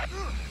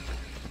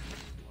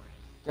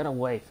 Get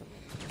away from me.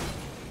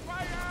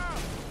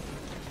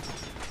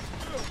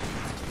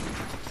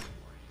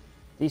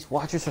 These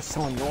watchers are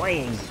so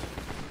annoying!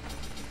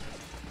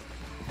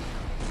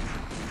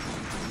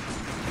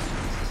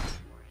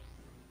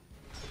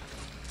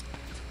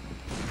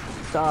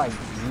 side,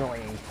 you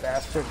annoying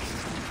bastard.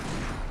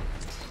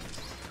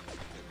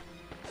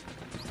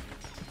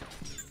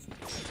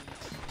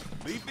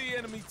 Leave the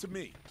enemy to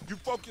me. You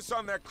focus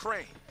on that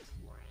crane.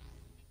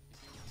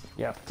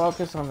 Yeah,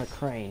 focus on the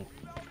crane.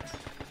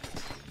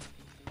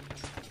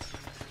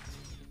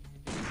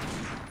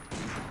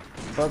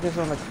 Focus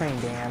on the crane,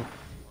 Dan.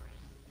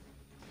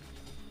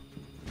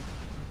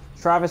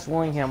 Travis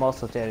Willingham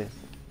also did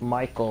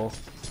Michael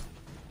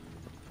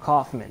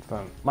Kaufman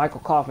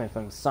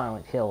from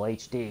Silent Hill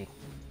HD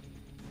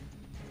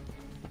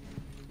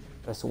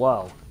as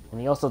well, and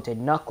he also did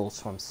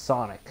Knuckles from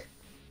Sonic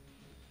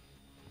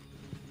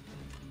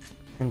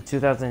in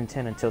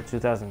 2010 until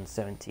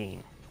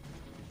 2017.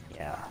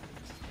 Yeah,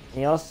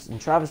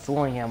 and Travis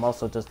Willingham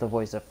also does the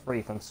voice of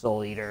Free from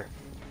Soul Eater.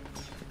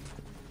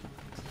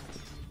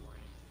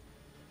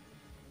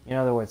 In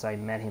other words, I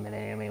met him at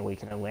Anime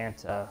Week in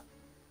Atlanta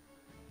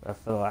for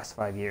the last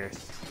 5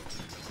 years.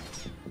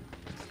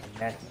 I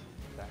met him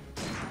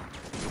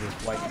with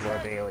his wife, Laura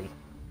Bailey.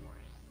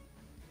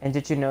 And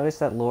did you notice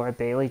that Laura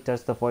Bailey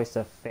does the voice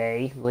of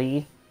Faye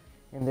Lee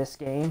in this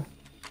game?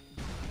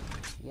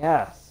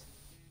 Yes,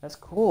 that's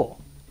cool.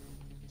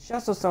 She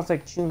also sounds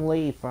like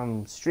Chun-Li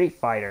from Street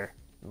Fighter,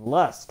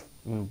 Lust,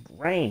 and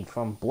Rain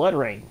from Blood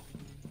Rain.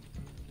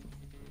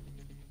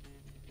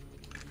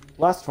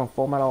 Lust from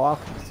Full Metal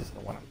Alchemist is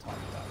the one I'm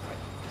talking about,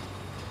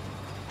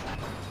 right?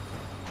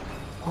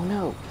 Oh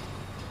no!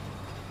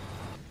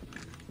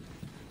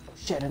 Oh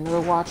shit,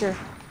 another watcher?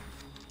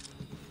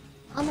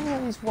 How many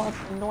of these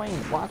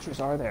annoying watchers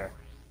are there?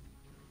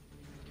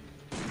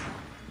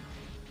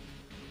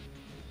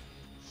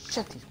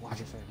 Shit, these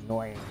watchers are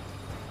annoying.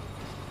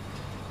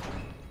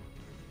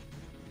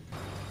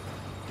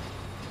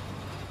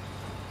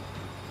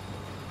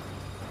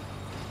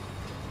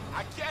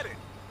 I get it.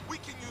 We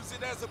can use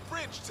it as a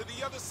bridge to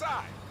the other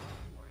side.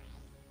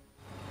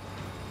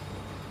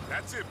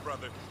 That's it,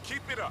 brother.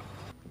 Keep it up.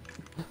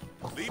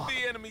 Oh, Leave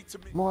the enemy to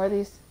me. More of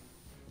these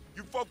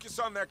You focus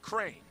on that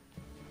crane.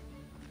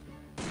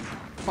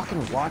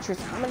 fucking watchers?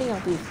 How many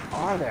of these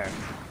are there?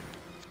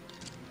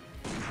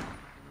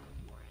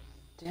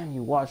 Damn,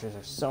 you watchers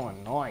are so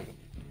annoying.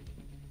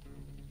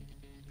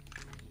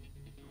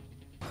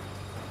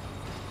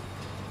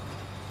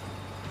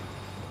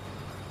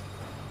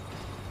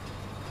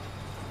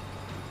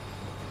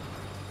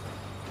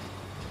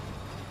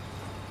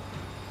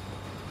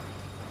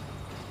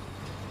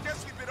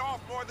 Guess we bit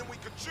off more than we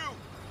could chew.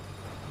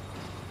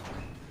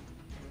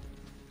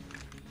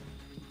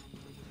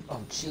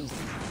 Oh jeez.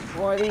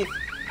 More of these.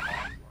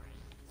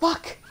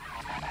 Fuck!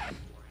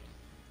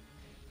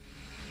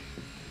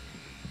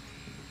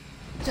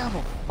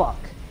 Double fuck.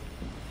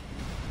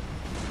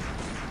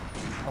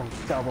 Oh,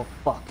 double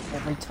fuck.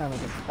 Every time I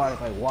get spotted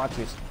by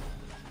watchers,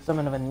 some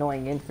of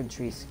annoying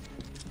infantries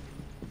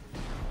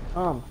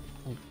come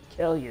and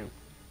kill you.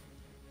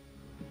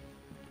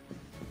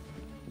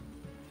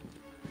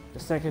 The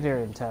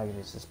secondary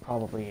antagonist is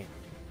probably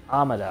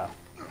Amada.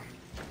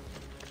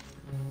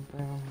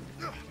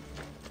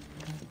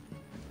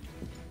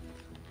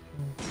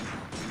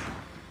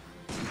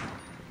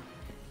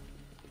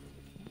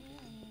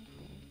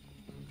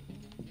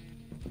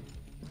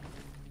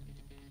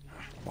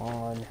 Come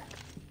on.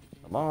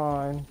 Come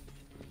on.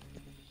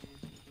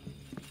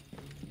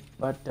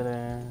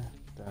 Ba-da-da,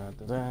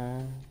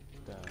 da-da-da,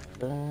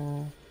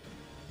 da-da.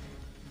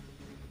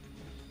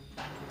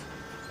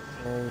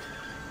 Okay.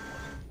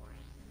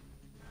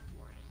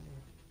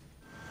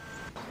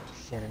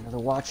 Shit, another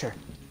watcher.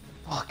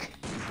 Fuck.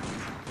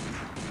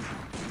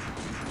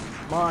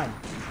 Come on.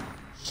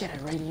 Shit, I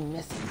already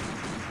missed him.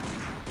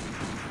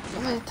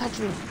 Don't let it touch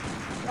me.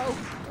 No,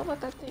 don't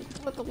let that thing,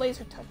 don't let the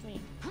laser touch me.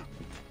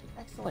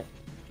 Excellent.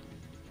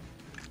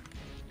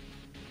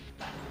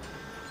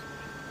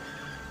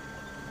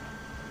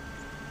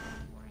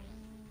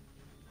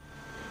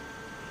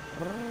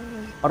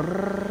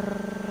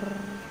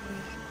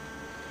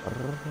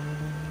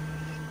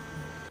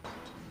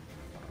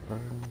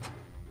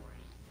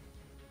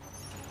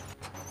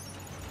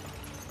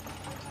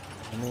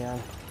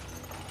 Man.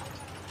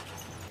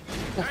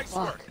 Nice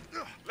Fuck. work.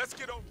 Let's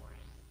get over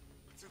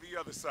to the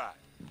other side.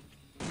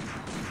 The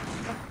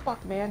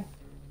fuck, man?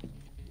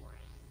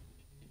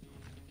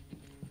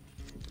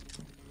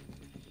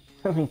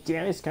 I mean,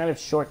 Danny's kind of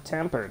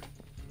short-tempered.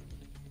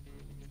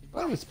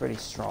 But he's pretty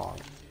strong.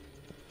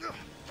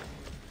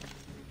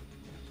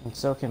 And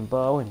so can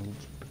Bo and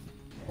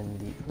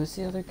who's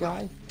the other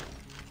guy?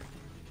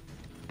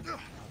 I don't know.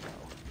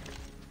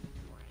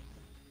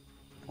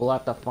 We'll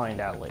have to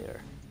find out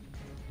later.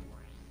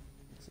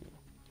 Let's see.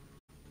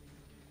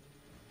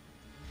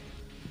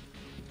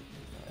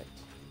 Alright.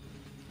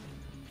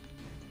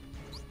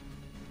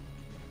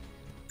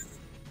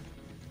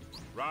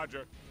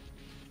 Roger.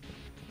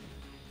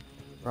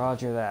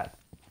 Roger that.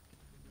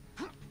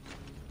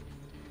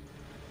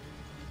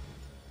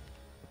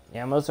 The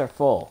ammos are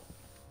full.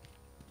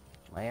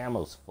 My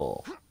ammo's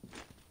full.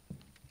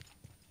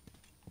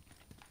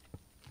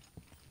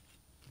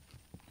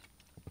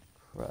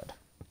 Crud.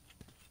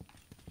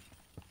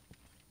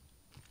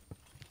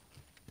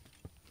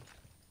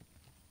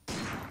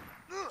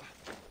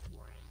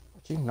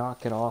 Did you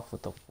knock it off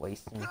with the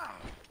wasting?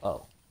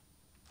 Oh.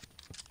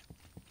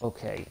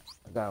 Okay,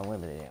 I got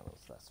unlimited ammo,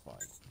 so that's fine.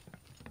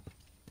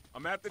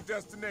 I'm at the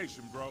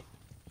destination, bro.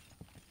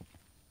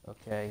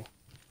 Okay.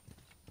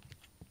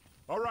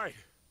 All right.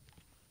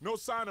 No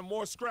sign of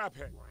more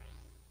ScrapHeads.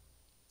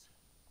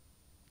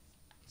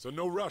 So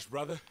no rush,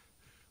 brother.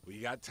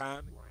 We got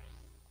time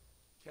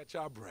to catch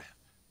our breath.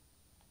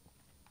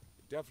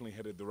 We're definitely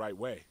headed the right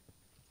way.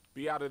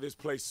 Be out of this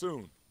place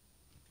soon.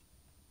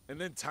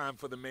 And then time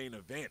for the main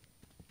event.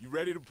 You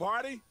ready to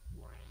party?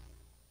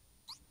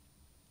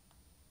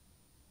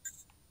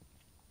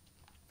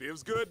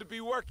 Feels good to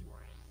be working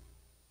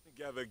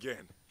together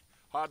again.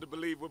 Hard to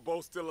believe we're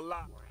both still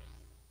alive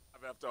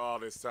after all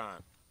this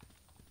time.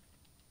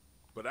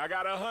 But I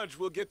got a hunch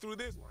we'll get through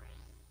this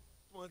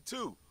one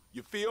too.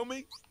 You feel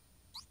me?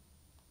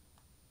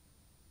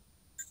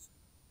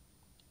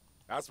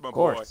 That's my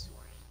boy.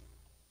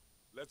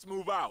 Let's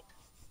move out.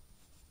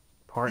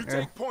 Partner.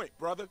 You take point,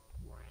 brother.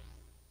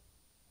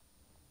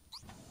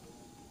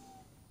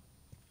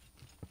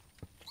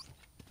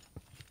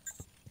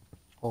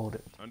 Hold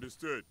it.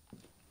 Understood.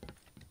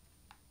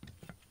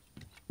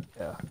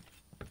 Yeah.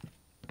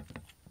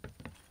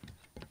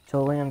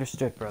 Totally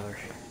understood, brother.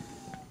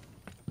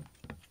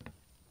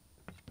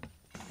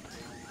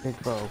 Big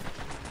bow.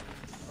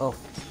 Oh,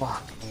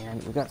 fuck,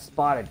 man. We got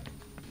spotted.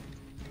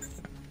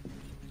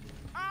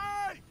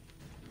 Aye!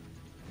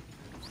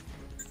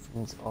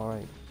 It's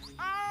alright.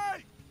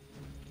 Aye!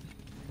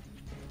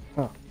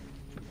 Huh.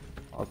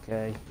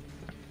 Okay.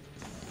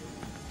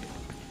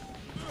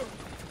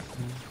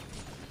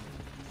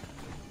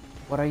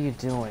 What are you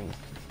doing?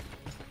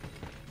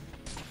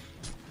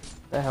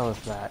 The hell is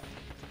that?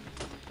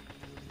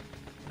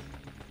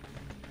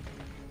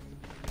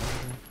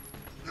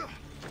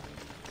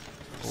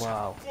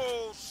 Wow.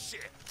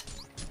 Bullshit.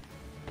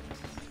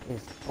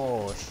 It's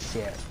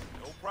bullshit.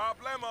 No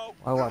problemo.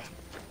 I watch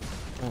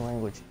what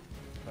language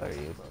are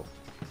you, bro?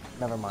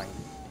 Never mind.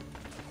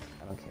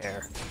 I don't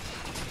care.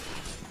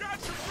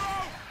 Gotcha, bro.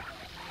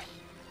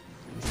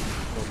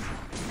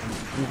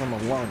 Leave them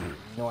alone, you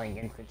annoying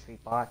infantry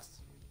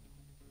bots.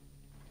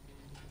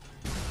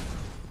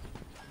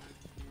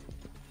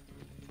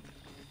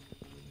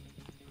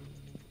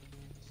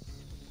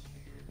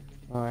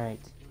 Alright.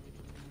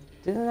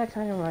 Didn't that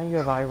kind of remind you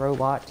of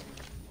iRobot?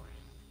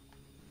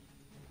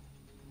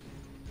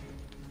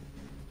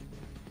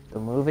 The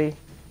movie?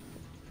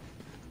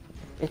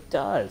 It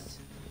does.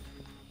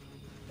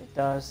 It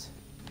does.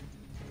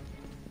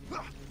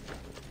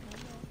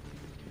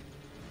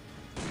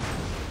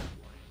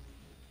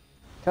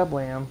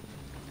 Kablam.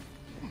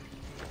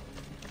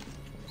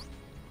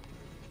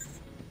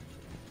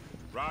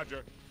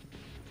 Roger.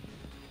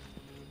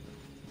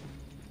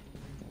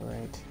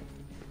 Right.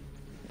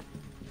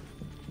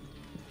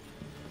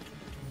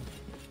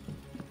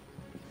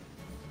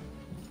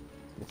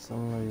 Get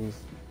some of these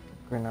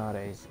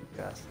grenades,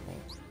 just me.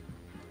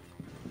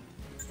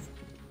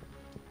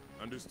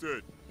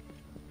 Understood.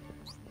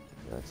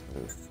 Let's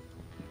move.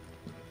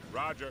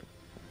 Roger.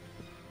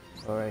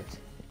 Alright.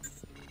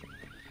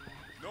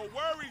 No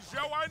worries,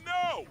 yo, I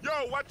know!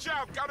 Yo, watch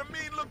out, got a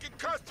mean-looking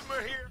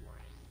customer here!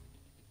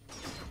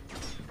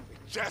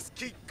 Just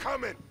keep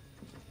coming!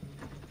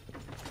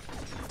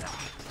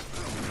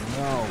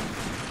 No.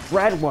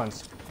 Red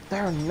ones!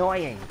 They're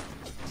annoying!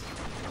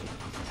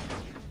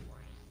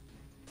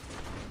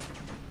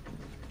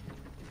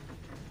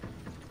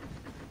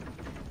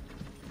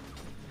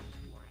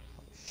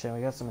 Shit,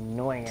 we got some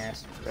annoying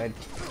ass red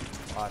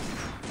spots.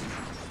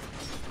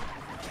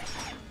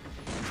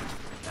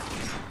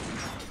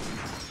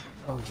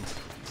 Oh, you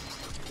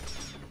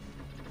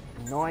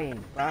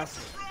annoying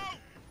bastard.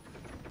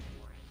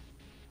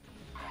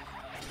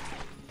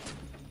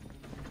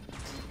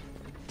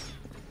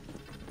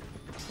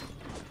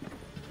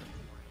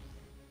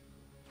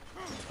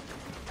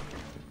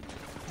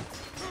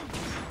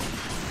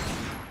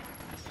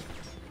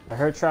 I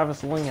heard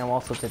Travis Willingham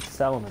also did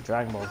sell in the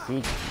Dragon Ball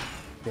Z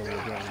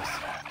video games.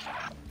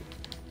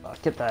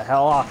 Get the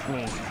hell off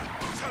me.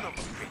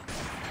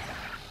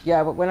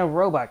 Yeah, but when a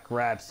robot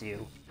grabs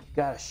you, you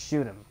gotta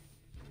shoot him.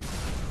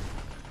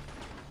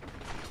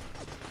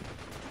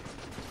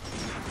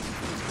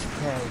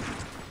 Okay,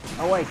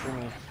 away from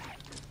me.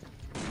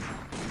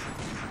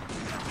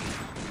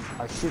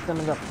 I'll shoot them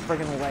in the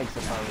friggin' legs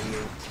if I were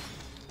you.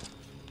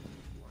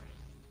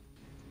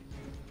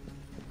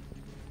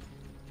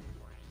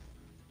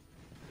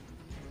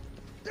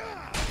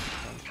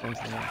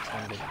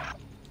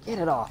 Get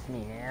it off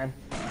me, man.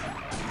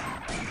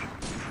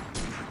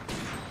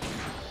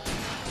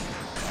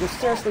 You're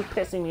seriously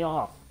pissing me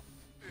off.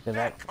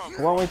 That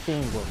glowing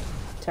thing will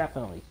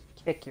definitely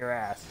kick your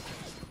ass.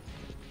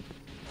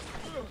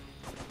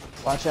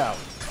 Watch out.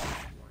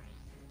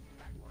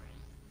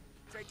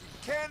 Taking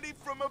candy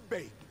from a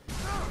baby.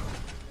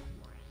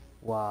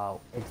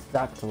 Wow,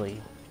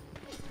 exactly.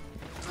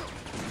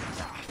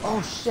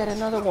 Oh shit,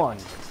 another one.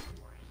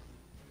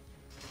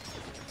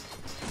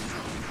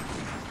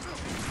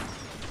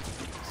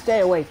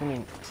 Stay away from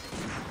me.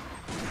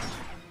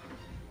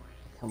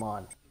 Come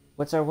on.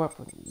 What's our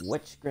weapon?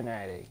 Which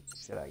grenade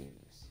should I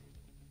use?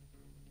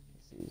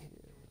 Let's see here.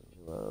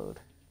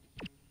 Reload.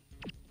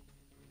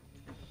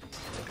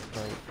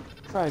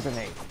 Try a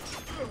grenade.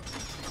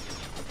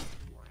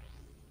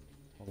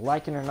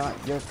 Like it or not,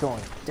 you're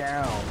going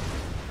down.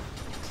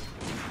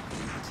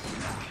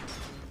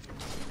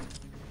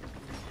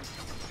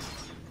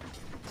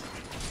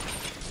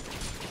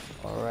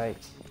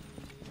 Alright.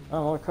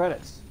 Oh, more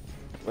credits.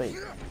 Wait.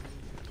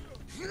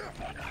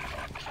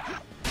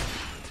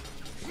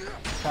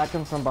 Attack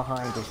him from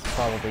behind is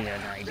probably an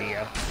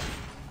idea.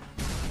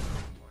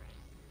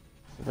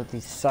 So that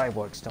these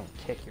cyborgs don't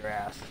kick your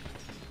ass.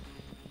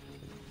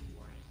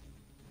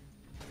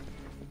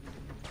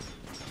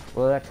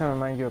 Well, that kind of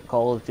reminds you of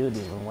Call of Duty,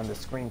 when the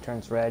screen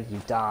turns red,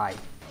 you die.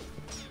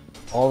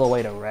 All the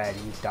way to red,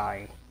 you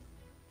die.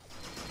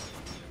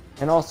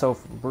 And also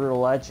from Brutal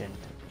Legend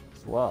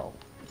as well.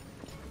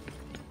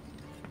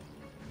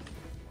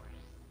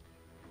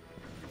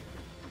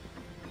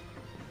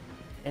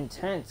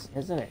 Intense,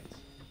 isn't it?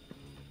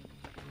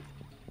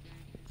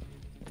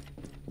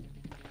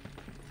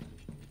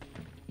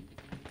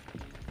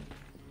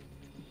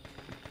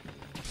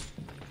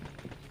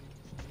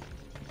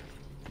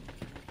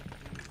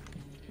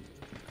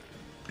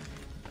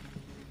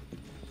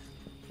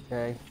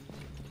 Okay.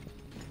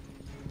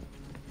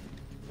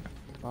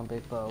 Come on,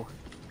 big bow.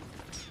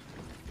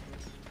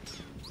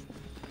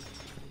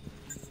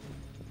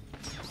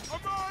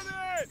 I'm on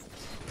it!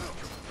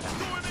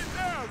 Doing it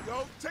now,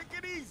 yo! Take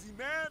it easy,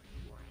 man!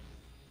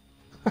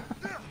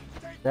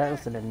 That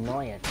was an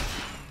annoyance.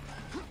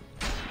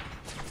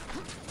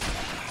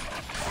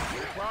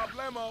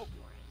 Problemo.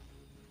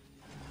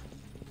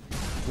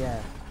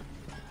 Yeah.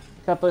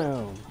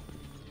 Kaboom.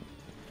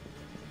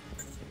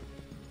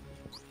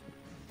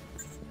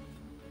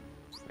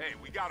 Hey,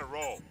 we gotta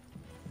roll.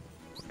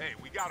 Hey,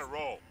 we gotta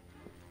roll.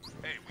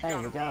 Hey, we Hey,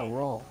 we gotta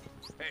roll.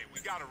 Hey, we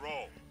gotta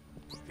roll.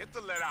 Get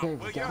the lead out, Hey,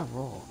 will we ya? gotta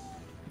roll.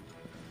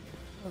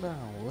 Hold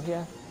on, will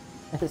ya?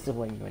 This is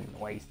when you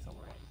annoy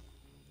someone.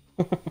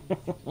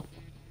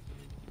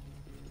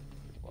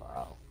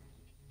 Wow.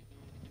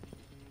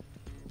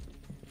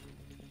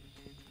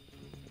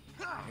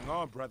 Hang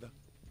on, brother.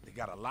 They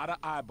got a lot of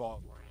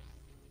eyeballs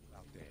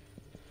out there.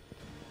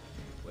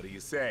 What do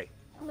you say?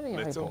 How many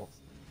Little? eyeballs?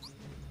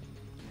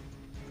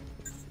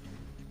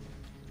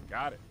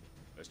 Got it.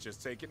 Let's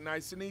just take it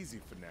nice and easy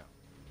for now.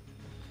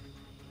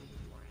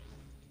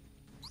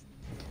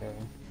 Okay.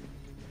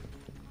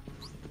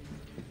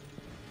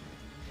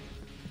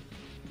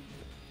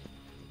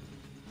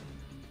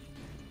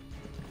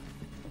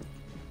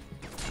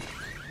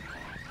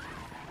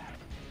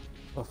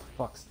 For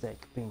fuck's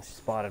sake, being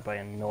spotted by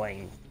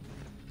annoying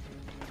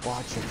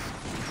watchers.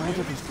 Where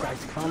did these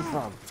guys come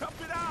from?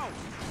 Tough it out!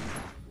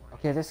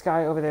 Okay, this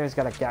guy over there has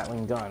got a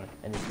Gatling gun,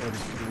 and he's gonna be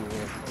pretty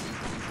weird.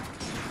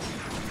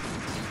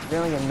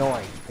 Really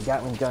annoying. The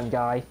Gatling gun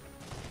guy.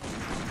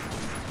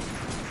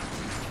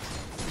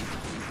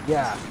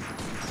 Yeah.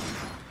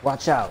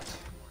 Watch out.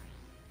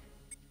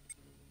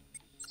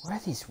 What are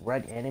these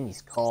red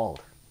enemies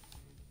called?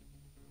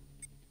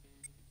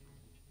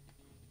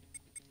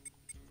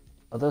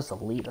 Are those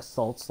elite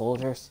assault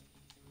soldiers?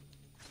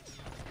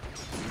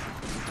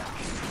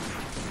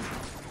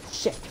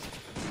 Shit.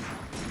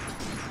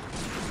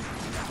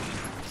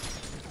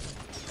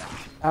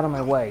 Out of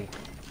my way.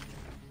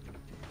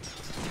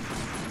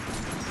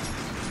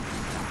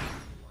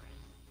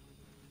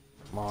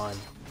 Come on.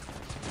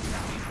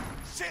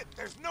 Shit,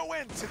 there's no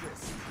end to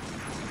this.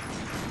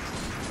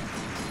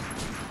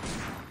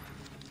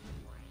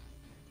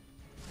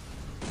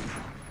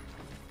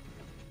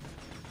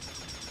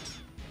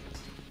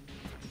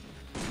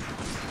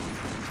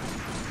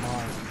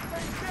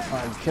 Come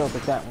on, killed the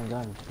Gatling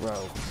gun,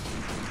 bro.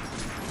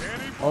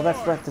 Oh,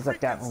 that's right, there's a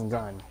Gatling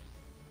gun.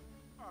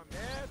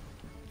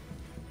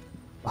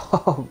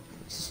 Oh,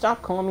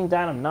 stop calling me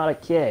that, I'm not a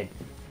kid.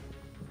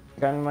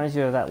 Kinda reminds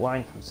you of that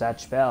line from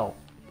Zatch Bell,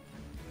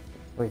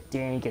 where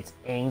Danny gets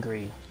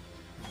angry.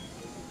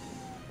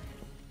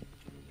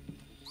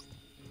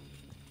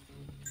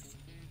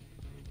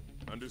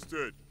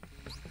 Understood.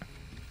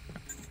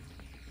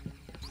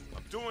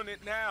 I'm doing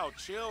it now.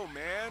 Chill,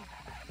 man.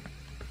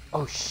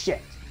 Oh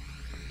shit.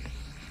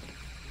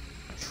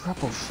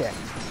 Triple shit.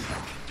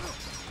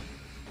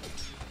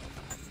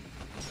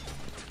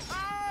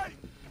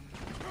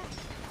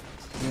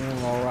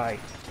 Alright.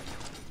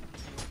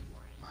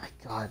 My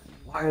god,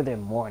 why are there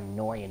more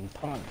annoying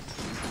punks?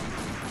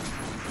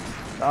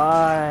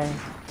 Die.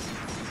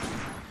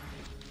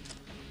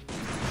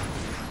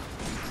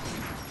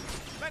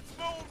 Let's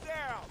mow him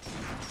down.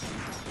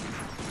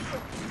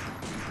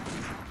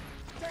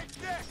 Take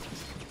this.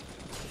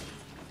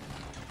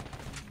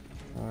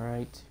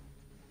 Alright.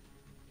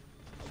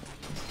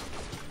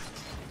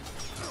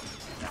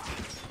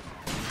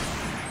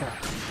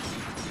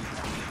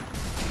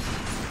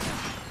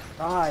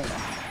 Die.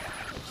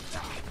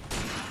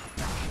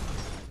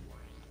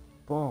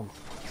 Boom.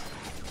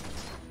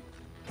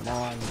 Come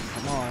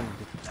on,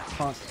 you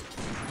punk.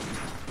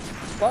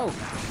 Whoa!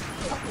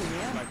 Fucking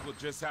man. Like we'll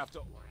just have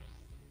to.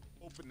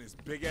 Open this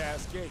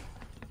big-ass gate.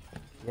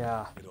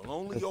 Yeah. It'll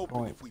only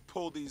open if we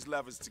pull these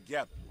levers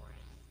together.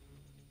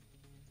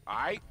 All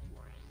right?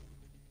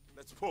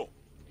 Let's pull.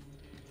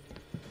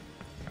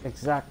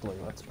 Exactly.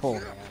 Let's pull,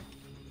 man.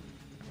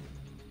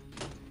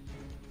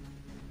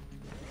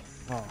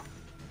 Oh.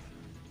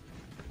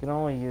 You can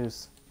only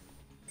use...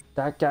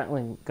 That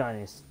gattling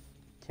gun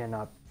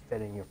cannot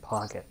fit in your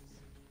pockets.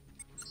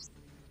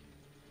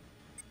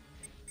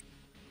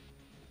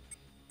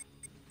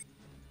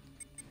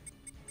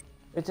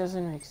 It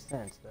doesn't make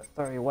sense. There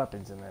are 30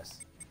 weapons in this.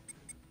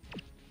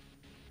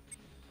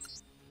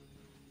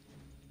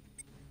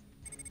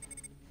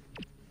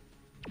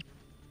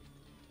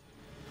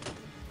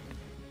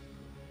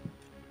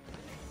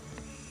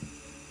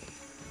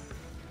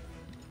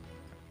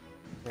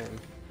 Okay.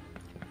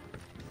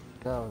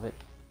 Go with it.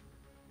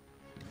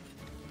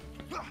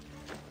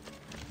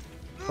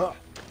 Oh.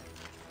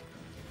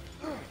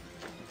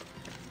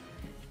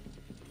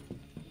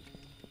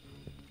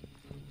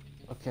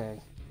 Okay.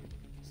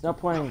 It's no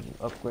point in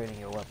upgrading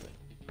your weapon.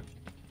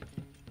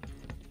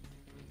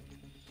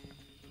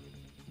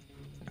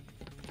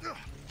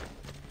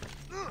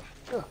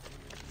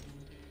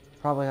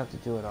 Probably have to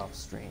do it off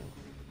stream.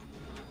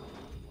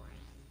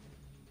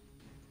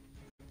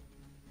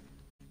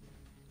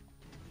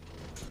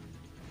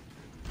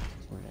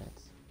 2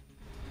 minutes.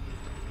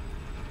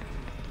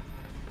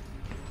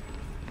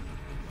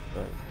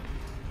 Right.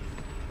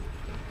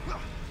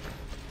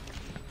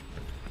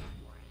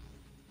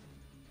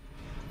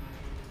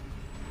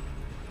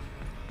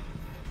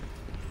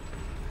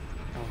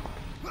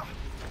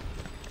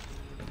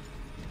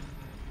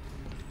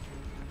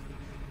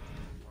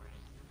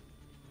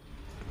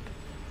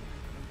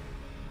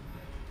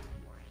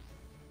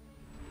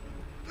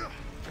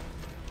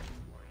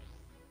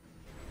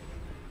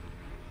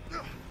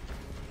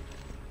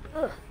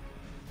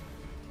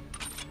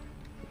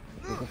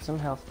 Get some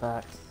health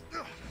packs.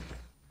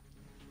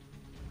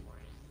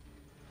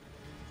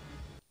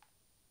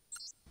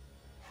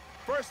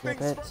 First things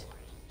first.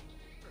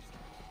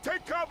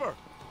 Take cover.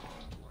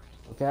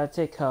 We gotta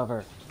take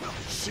cover.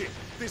 Shit,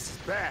 this is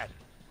bad.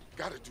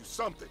 Gotta do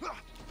something.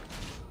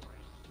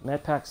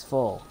 Med pack's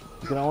full.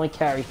 You can only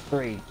carry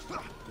 3,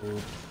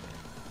 dude.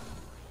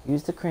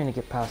 Use the crane to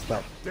get past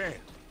that. Damn,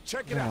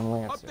 check it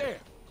out. Up there.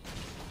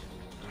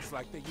 Looks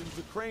like they used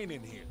a crane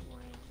in here.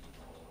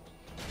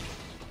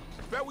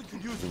 Bet we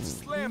could use it to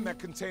slam that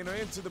container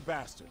into the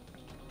bastard.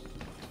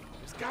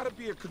 There's gotta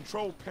be a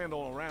control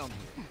panel around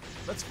here.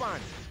 Let's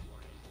find it.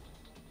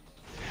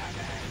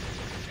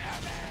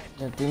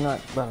 Yeah, do not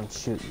let him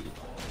shoot you.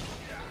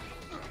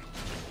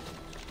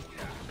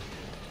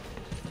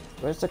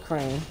 Where's the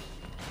crane?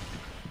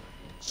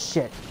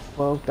 Shit.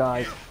 12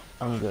 guys.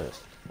 I'm good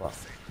as fuck.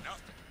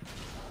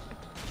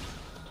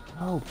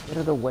 No, get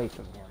it away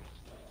from him.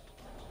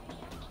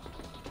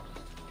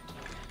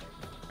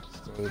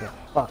 Stay the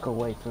fuck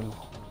away from him.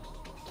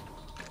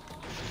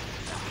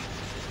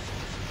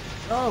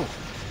 Oh!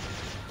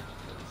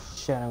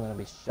 Shit, I'm gonna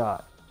be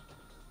shot.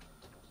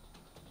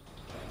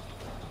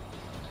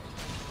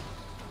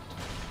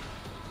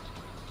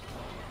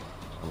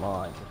 Come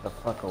on, get the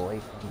fuck away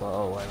from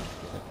Bo. I don't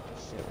give a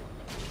shit.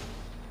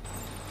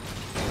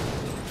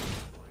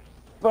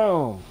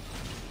 Boom!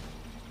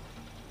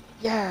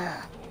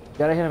 Yeah!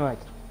 Gotta hit him like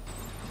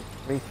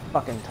 3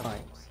 fucking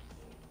times.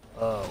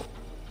 Oh. Let's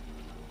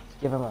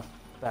give him a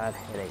bad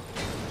headache.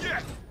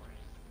 Yeah!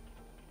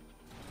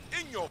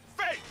 In your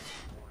face!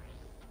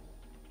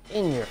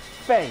 In your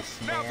face,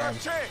 man! Now's our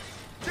chance!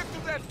 Get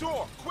through that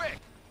door, quick!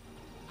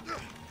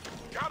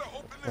 Gotta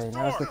open this Okay,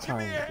 door! now's the time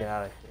to get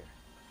out of here.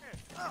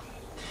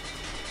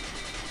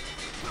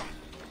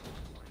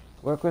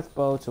 Work with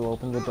Bo to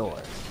open the door.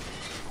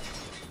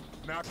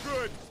 Not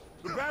good.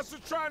 The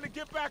bastard's trying to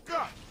get back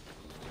up.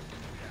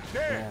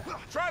 There. Yeah.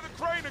 Try the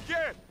crane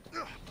again.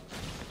 You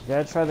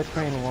gotta try the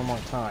crane one more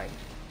time.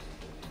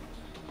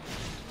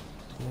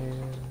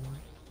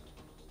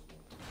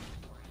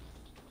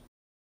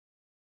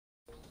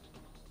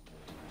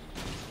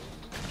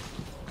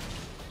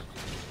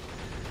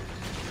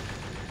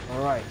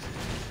 All right.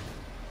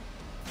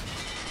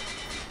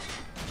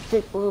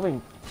 Keep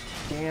moving,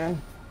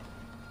 Dan.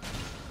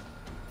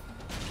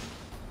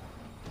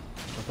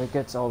 If it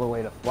gets all the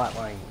way to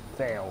flatline,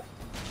 fail.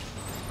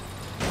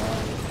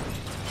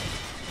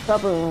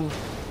 Kaboom!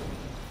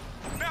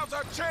 Now's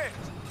our chance!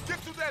 Get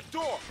through that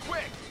door,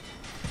 quick!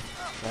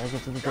 Gotta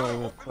get to the door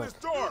real quick. Open this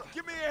door!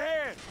 Give me a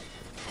hand!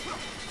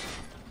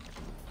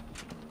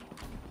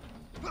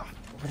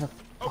 Open the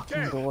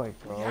fucking door,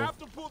 bro. You have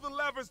to pull the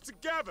levers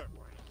together!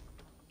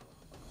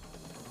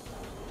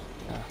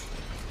 Yeah.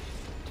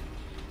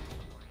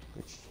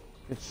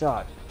 Good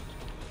shot.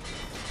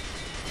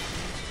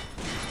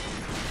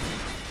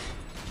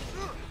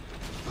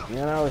 You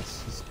know,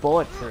 it's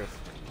bulletproof.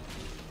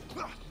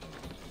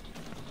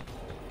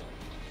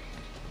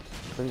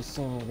 Pretty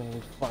soon you're gonna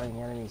be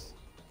fighting enemies.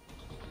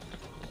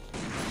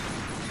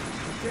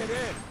 Get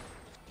in!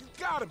 You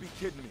gotta be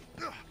kidding me!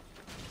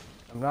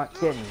 I'm not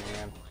kidding,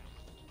 man.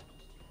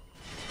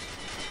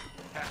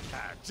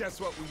 Just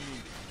what we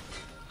needed.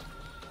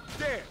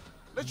 Dan,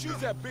 let's use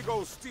that big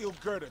old steel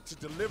girder to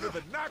deliver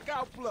the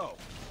knockout blow.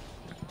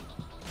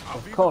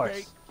 I'll be the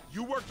bait.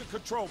 You work the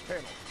control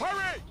panel.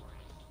 Hurry!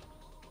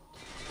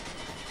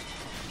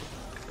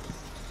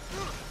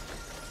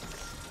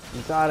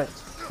 You got it.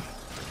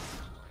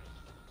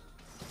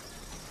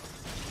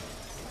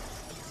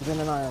 Keep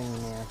an eye on you,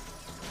 man.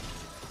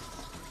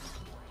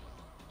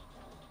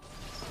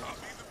 I'll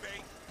be the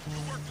bait. You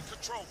work the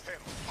control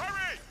panel.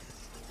 Hurry!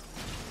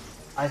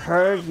 I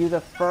heard you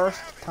the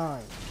first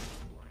time.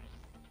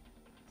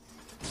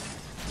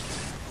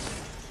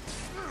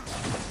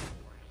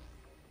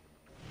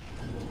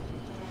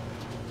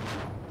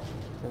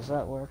 Does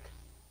that work?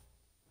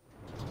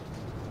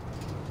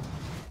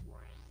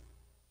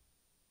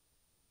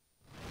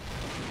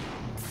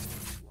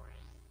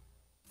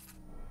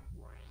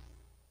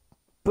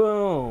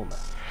 Boom!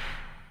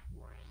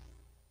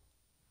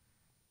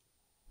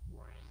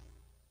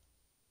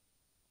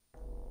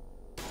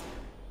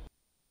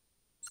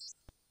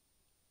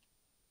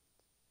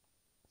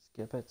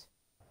 Skip it.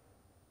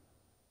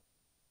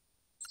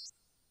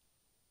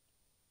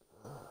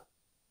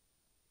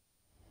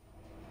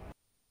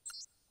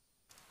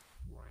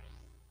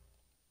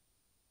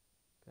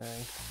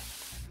 Okay.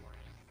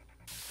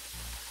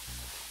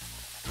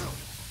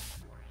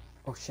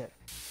 Oh shit.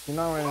 You're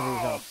not running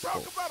these out.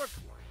 Talk about a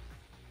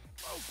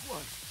close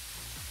one.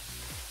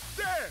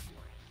 Dan!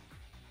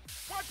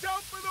 Watch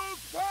out for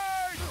those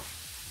pigs!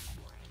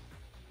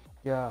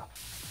 Yeah.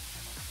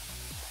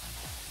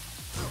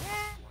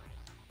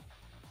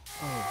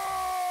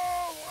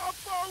 Oh, how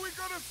far are we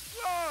gonna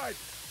slide?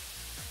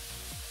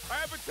 I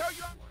ever tell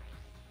you I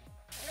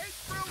hate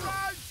thrill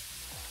rides?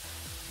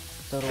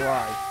 So do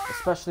I.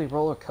 Especially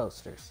roller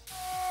coasters.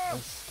 They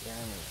scare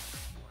me.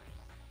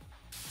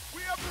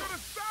 We ever gonna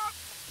stop?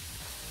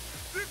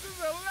 This is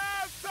the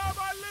last time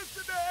I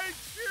listen to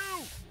HQ!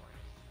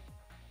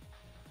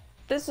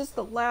 This is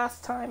the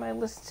last time I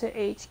listen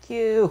to HQ.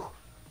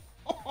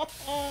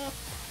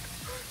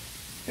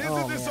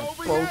 Isn't this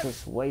over Bo yet?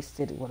 just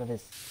wasted one of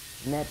his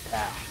net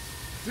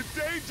packs.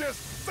 Today just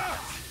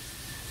sucks!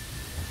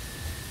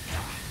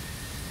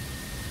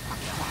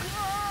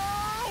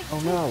 Whoa, Oh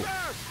no.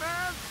 fast,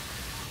 man.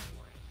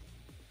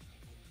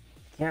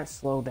 Can't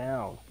slow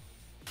down.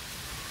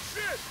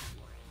 Shit!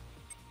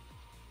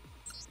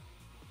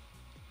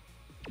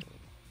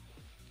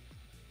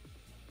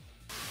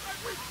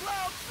 Like we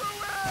plowed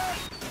through it!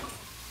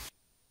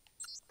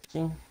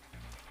 Ka-ching.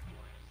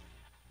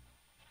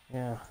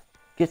 Yeah.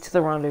 Get to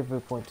the rendezvous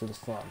point to the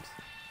slums.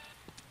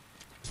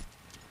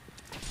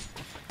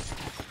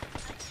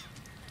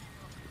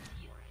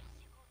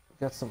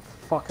 Got some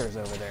fuckers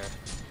over there.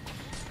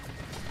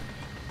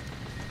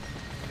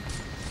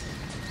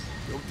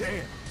 Yo,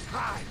 Dan,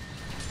 hide!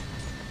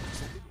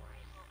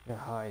 Yeah,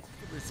 hide.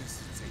 The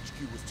resistance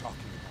HQ was talking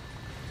about.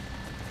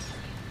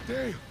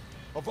 Damn!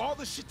 Of all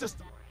the shit to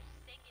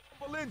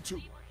stumble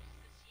into!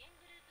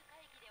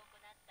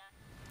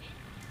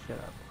 Shut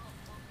up.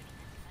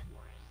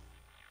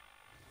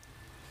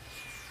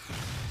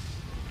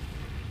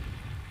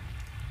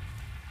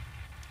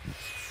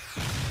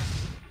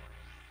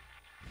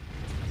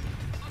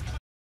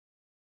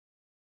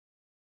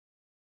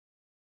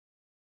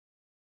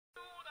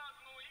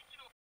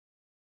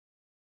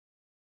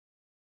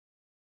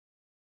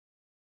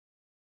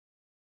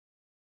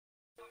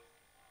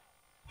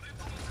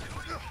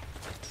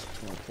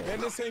 Okay. Man,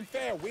 this ain't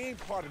fair. We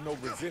ain't part of no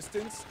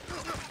resistance.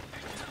 Oh,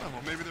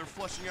 well, maybe they're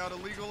flushing out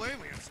illegal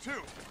aliens,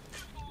 too.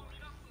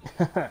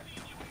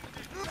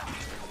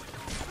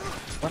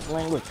 What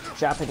language?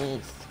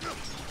 Japanese.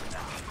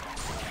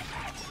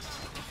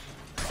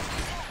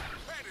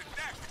 Where did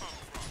that come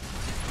from?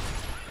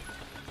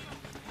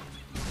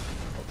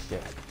 Oh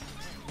shit.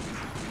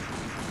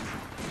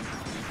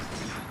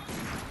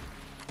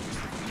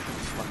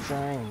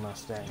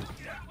 Mustang.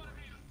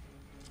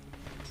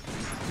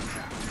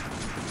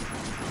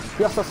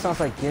 He also sounds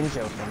like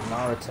Ginjo from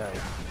Naruto.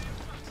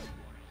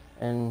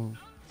 And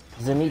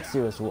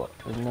Zenitsu is what?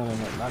 No,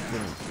 not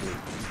Zenitsu.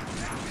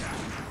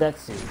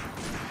 Setsu.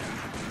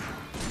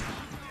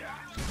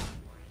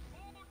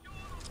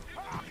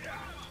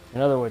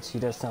 In other words, he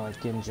does sound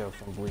like Ginjo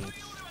from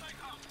Bleach.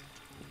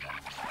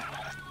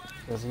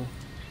 Does he?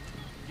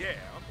 Yeah,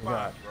 I'm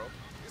fine, bro.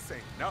 This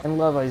ain't nothing. And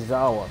Love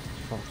Aizawa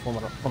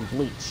from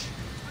Bleach.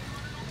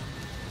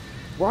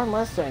 War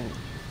Mustang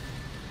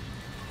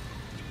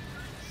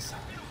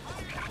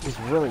is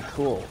really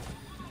cool.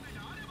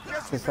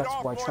 Because that's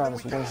why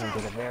Travis Wilson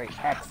did a very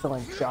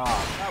excellent job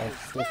as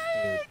this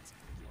dude.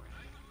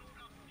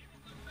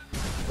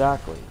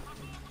 Exactly.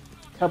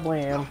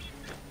 Kablam.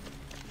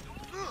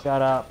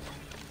 Shut up.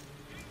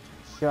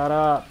 Shut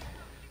up.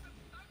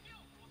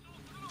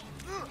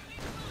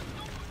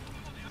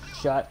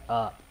 Shut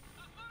up.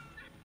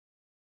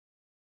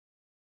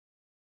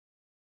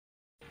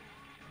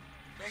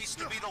 Base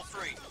to Beetle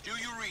 3. Do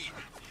you read?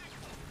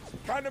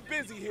 Kinda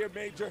busy here,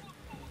 Major.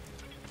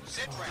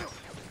 Sit round.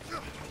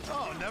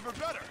 Oh, never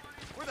better.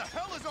 Where the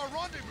hell is our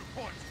rendezvous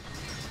point?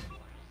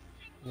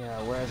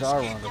 Yeah, where's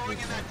our Keep rendezvous going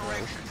in that point, bro?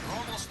 direction. We're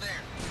almost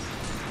there.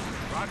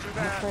 Roger I'm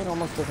that. afraid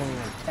almost doesn't even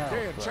count.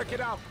 Damn, brother. check it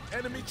out.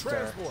 Enemy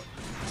transport.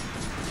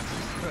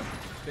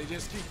 They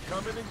just keep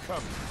coming and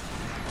coming.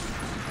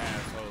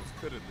 Assholes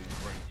could at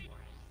least bring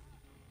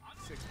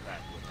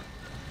six-pack with them.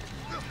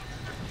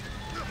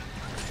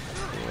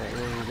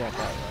 Yeah, you got that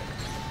right.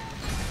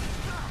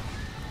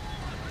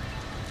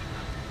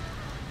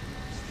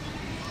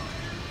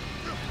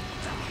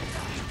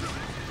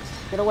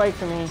 Get away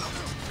from me.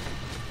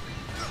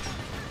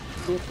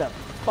 Get the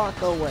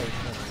fuck away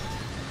from me.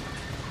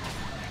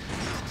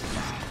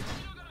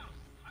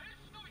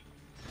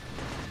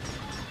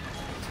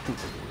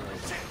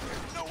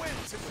 No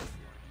answer.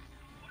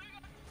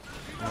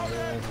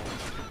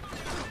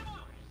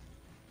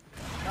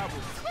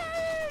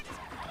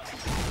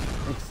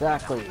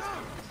 Exactly.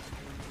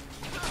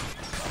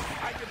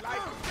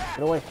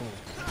 Get away from me.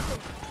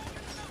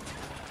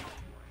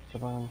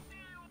 Come on.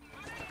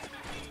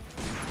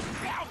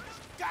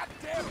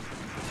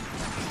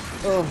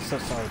 Oh, I'm so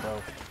sorry,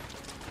 bro.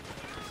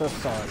 So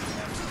sorry,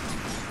 man.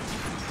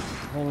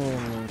 I didn't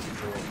even mean to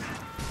do it.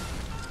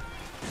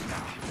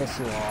 Piss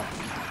you off.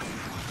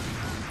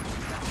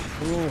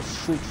 I didn't even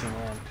shoot you,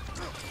 man.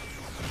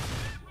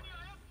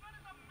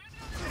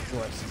 You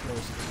are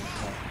supposed to be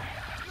fun.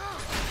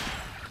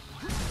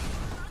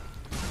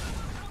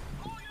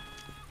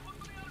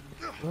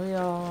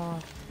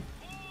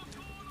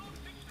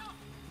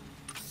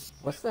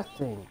 What's that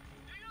thing?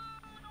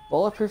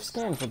 Bulletproof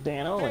skin for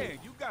Dan Owen. Man,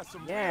 you got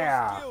some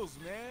real skills,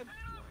 man.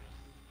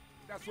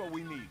 That's what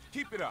we need.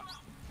 Keep it up.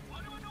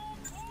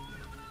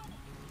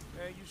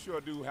 Man, you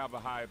sure do have a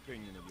high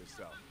opinion of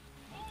yourself.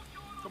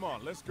 Come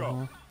on, let's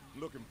go.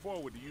 Looking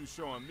forward to you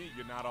showing me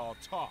you're not all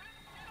talk.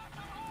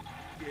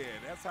 Yeah,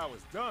 that's how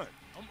it's done.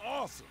 I'm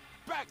awesome.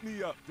 Back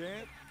me up,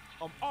 Dan.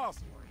 I'm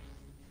awesome.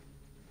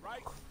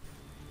 Right?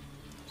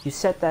 You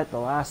said that the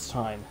last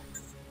time.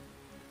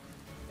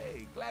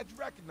 Hey, glad you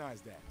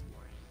recognized that.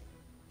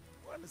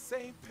 We're on the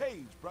same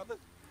page, brother.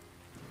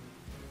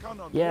 Count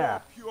on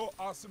more pure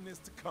awesomeness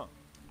to come.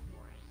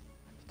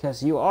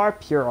 Because you are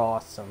pure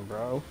awesome,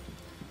 bro.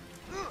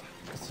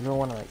 Because you're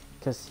one of my,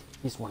 because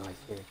he's one of my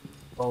favorite.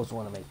 Bo's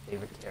one of my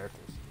favorite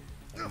characters.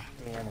 And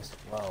Dan as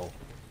well.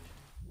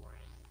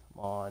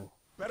 Come on.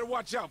 Better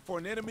watch out for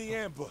an enemy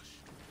ambush.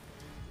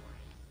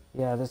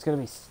 Yeah, there's gonna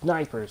be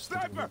snipers.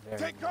 Sniper,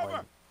 take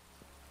cover.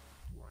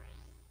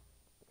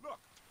 Look,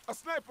 a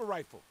sniper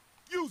rifle.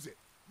 Use it.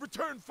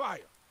 Return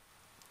fire.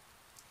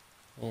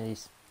 Yeah,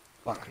 these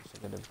fuckers are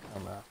gonna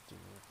come after me.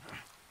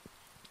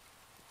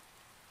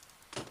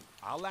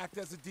 I'll act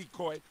as a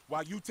decoy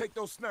while you take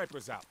those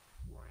snipers out.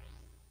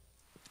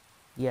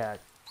 Yeah,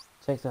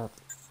 take out.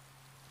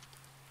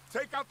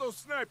 Take out those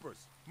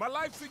snipers. My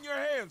life's in your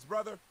hands,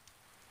 brother.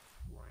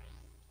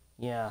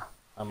 Yeah,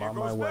 I'm on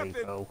my way,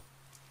 bro.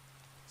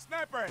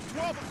 Sniper at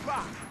 12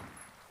 o'clock.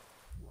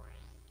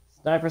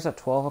 Snipers at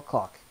 12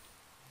 o'clock.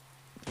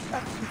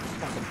 That's too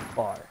fucking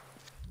far.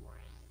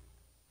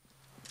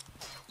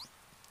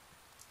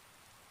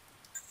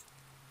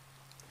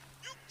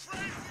 You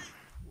crazy?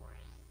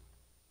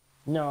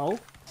 No.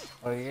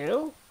 Are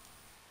you?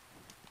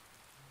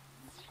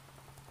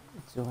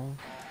 What's doing?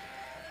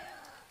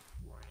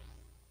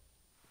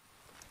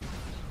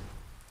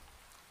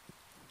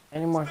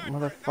 Any more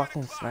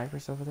motherfucking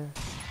snipers over there?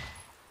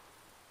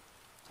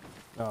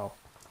 No,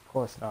 of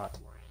course not.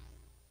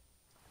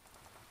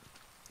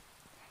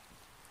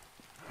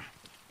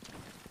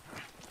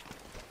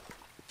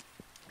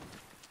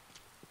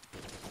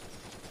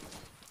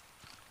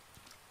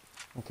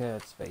 Okay,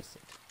 let's face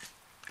it.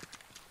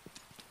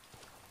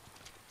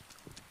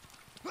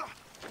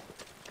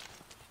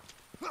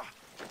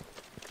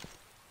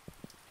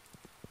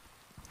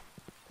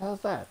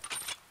 How's that?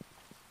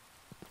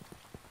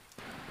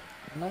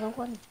 Another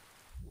one?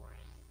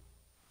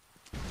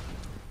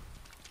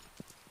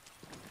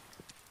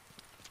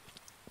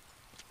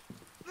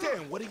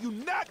 Damn, what are you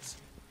nuts?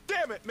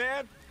 Damn it,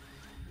 man!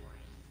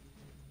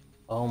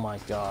 Oh my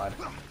god.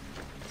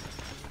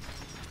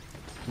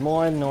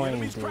 More annoying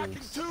dudes.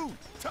 Too.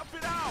 Tough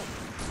it out.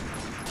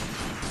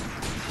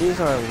 These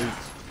are elite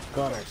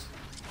gunners.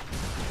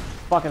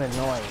 Fucking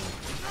annoying.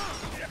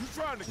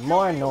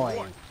 More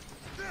annoying.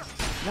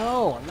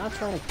 No, I'm not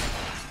trying to.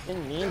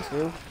 Didn't mean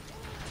to.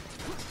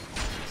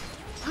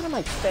 Out of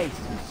my face,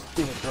 you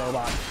stupid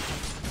robot.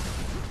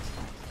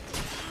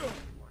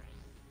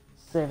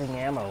 Saving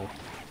ammo.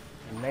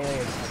 And melee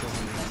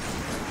attacking.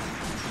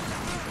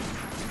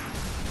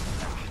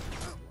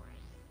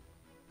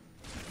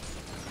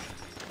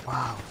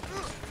 Wow.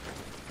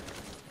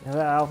 Now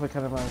that outfit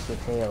kind of reminds me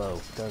of Halo,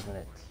 doesn't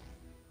it?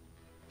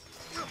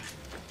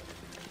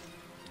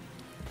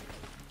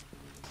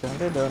 Dun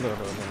dun dun dun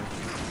dun.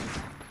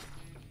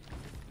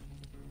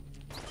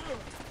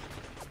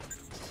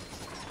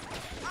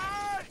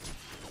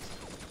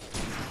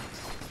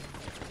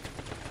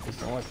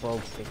 These orange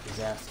rogues take his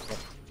ass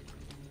kicked.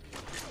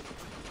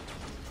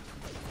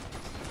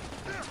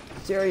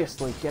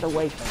 Seriously, get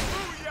away from me.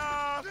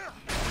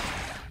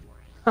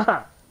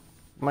 Haha!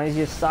 Reminds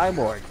you of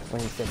Cyborg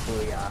when he said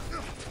booyah.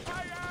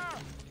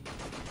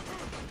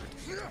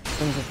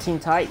 From the Teen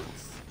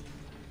Titans.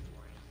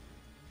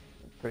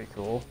 Pretty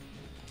cool.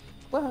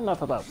 Well,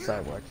 enough about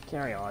side work.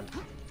 Carry on.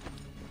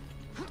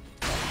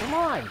 Come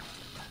on!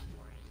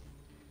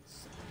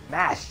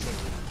 Smash it!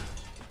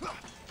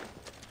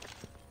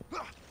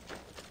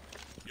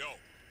 Yo,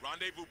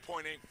 rendezvous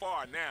point ain't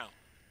far now.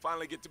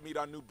 Finally get to meet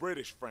our new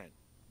British friend.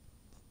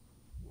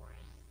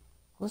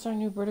 Who's our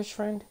new British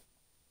friend?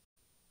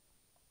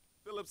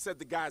 Philip said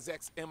the guy's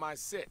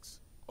ex-MI6.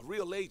 A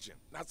real agent,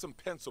 not some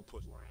pencil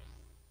pusher.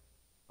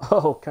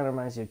 Oh, kind of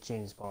reminds you of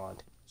James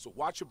Bond. So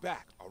watch your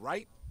back, all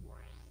right?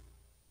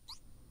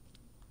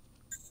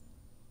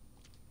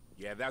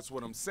 Yeah, that's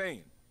what I'm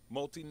saying.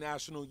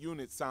 Multinational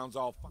unit sounds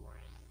all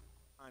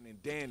fine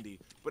and dandy,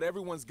 but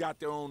everyone's got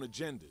their own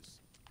agendas.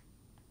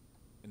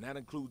 And that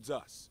includes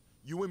us.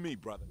 You and me,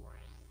 brother.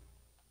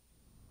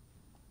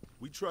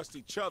 We trust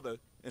each other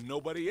and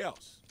nobody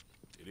else.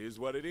 It is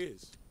what it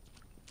is.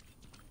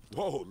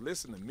 Whoa,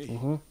 listen to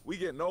me. We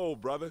getting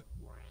old, brother.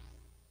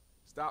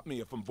 Stop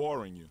me if I'm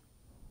boring you.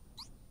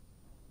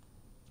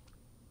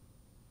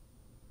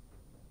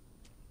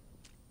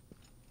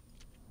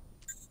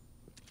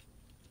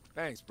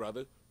 Thanks,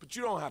 brother, but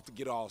you don't have to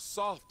get all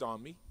soft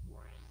on me.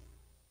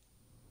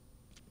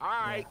 All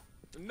right,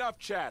 enough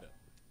chatter.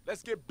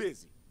 Let's get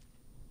busy.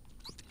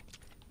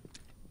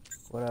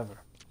 Whatever.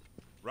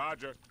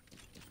 Roger.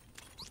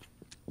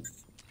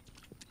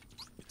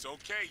 It's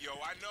okay, yo,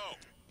 I know.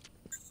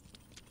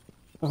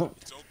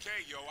 It's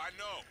okay, yo, I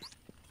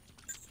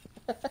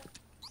know.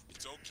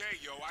 It's okay,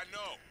 yo, I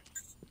know.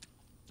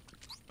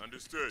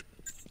 Understood.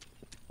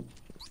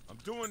 I'm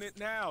doing it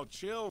now,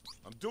 chill.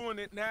 I'm doing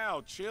it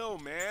now, chill,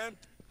 man.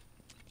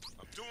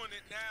 I'm doing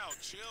it now,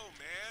 chill,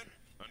 man.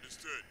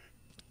 Understood.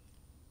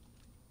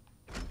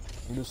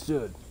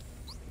 Understood.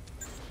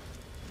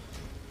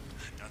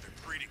 Another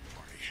greeting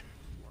party.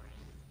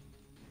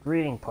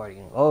 Greeting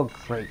party. Oh,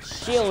 great.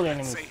 Shield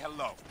enemy. Say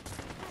hello.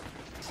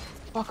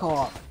 Fuck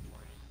off.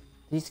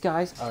 These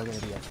guys are gonna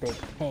be a big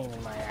pain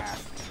in my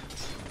ass.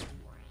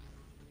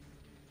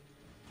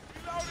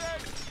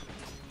 Reloaded!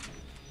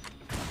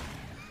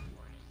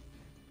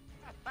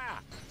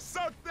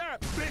 Suck that,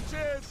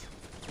 bitches!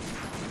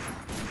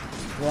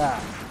 Yeah.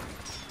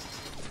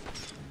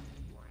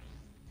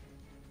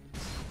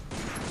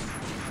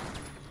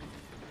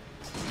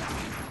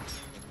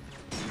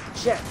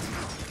 Shit.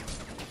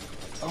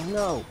 Oh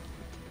no.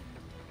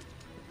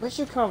 Where'd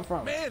you come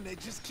from? Man, they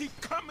just keep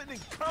coming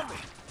and coming.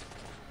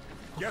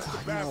 Guess the God,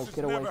 no, bastards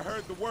get away never from-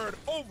 heard the word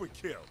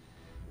overkill.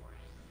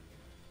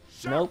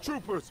 Shock Nope.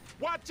 troopers,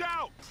 watch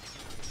out!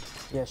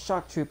 Yeah,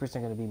 shock troopers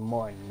are gonna be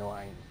more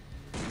annoying.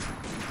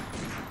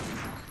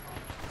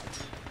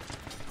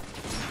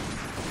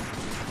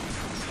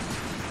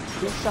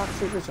 These shock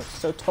troopers are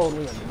so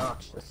totally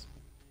obnoxious.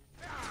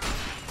 Get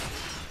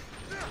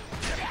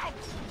out!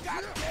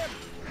 Goddamn!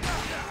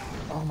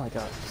 Oh my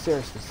god,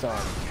 seriously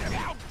sorry. Get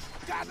out!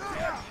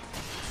 Goddamn!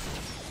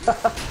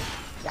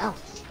 Ouch!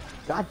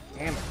 God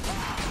damn it.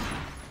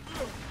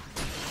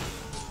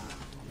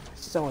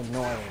 So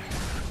annoying.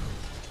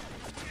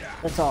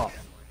 That's off.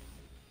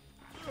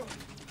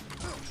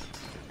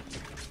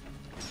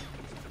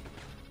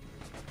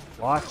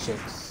 Watch it.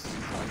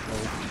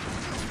 Okay.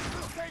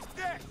 Take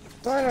this!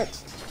 Darn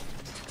it!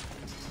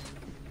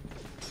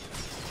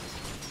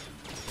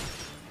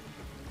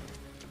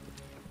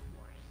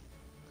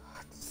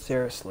 God,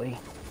 seriously.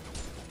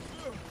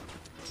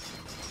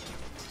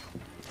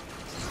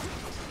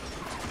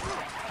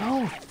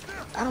 No!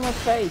 Out of my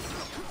face!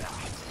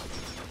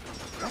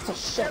 That's a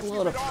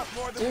shitload of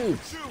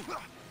dudes!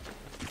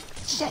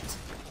 Shit!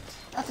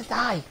 Not to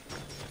die!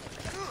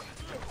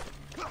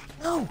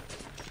 No!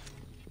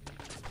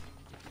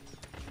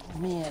 Oh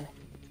man.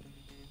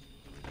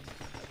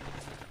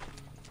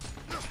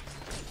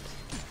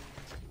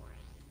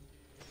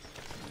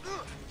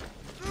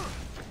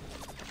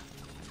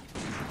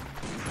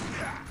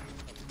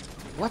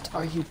 What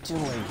are you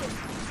doing?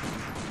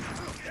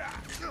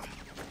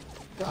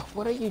 God,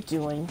 what are you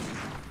doing?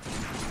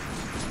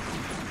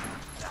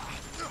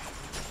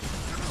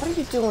 What are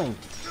you doing?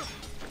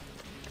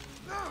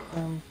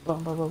 Bum,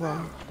 bum, bum,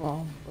 bum,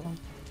 bum, bum.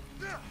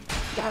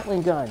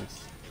 Gatling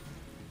guns.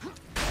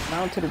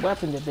 Mounted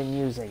weapon they've been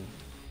using.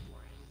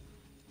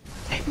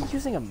 They've been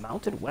using a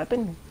mounted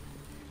weapon?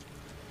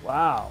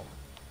 Wow.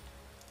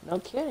 No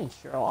kidding,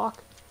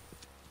 Sherlock.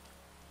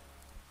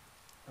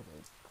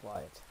 Okay,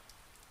 quiet.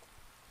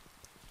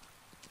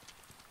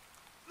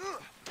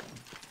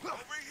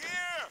 Over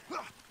here!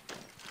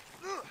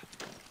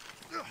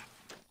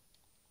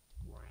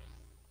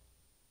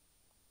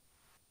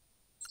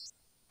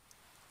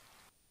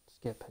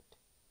 Skip it.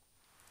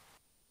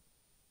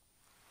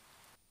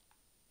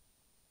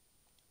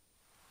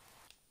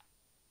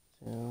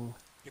 Zoom.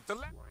 Get the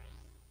left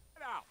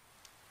out!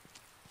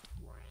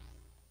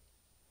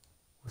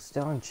 We're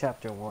still in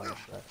chapter 1,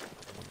 but...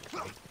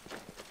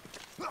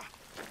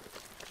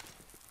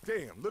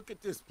 Damn, look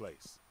at this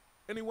place.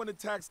 Anyone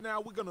attacks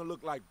now, we're gonna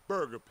look like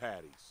burger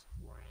patties.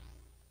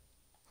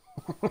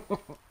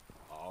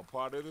 All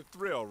part of the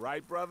thrill,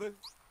 right, brother?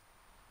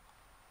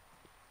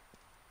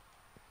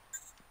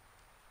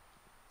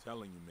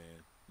 Telling you,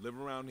 man. Live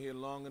around here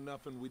long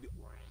enough and we'd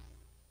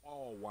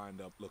all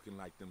wind up looking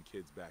like them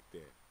kids back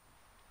there.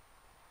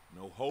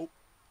 No hope,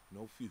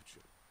 no future.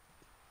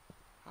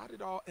 How did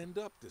it all end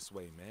up this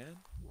way, man?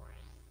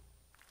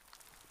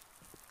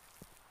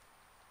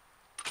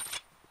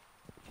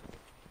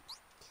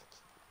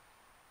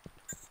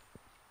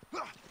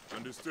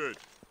 Understood.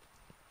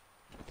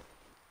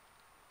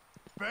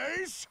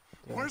 Base?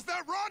 Where's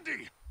that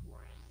Rodney?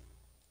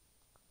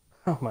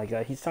 Oh my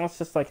god, he sounds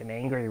just like an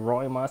angry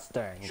Roy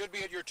Mustang. Should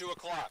be at your 2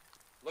 o'clock.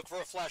 Look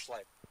for a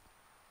flashlight.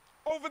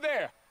 Over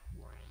there!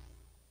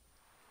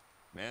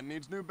 Man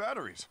needs new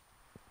batteries.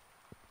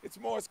 It's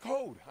Morse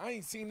code. I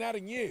ain't seen that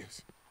in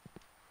years.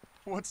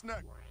 What's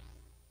next?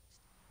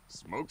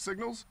 Smoke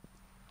signals?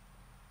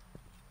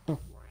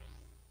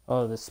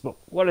 Oh, the smoke.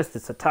 What is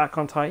this? Attack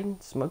on Titan?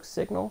 Smoke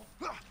signal?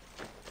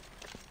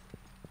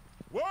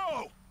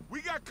 Whoa!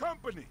 We got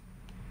company!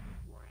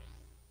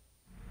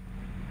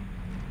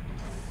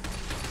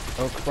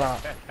 Oh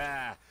crap.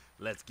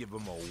 Let's give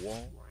them a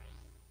warm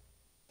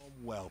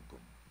welcome.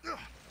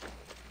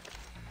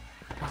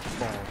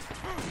 Balls.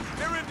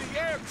 They're in the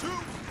air too!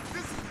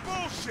 This is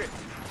bullshit!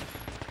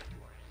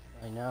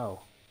 I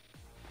know.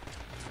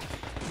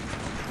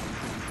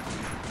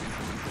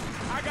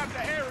 I got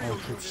the aerial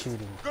keep units.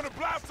 shooting. Gonna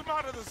blast them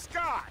out of the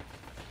sky!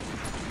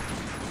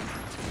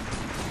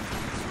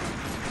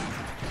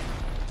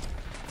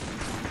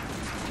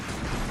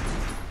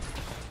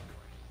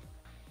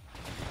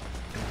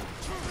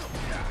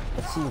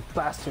 Let's see you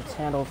bastards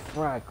handle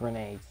frag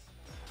grenades.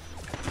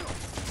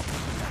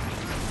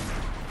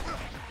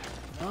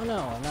 Oh no,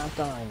 I'm not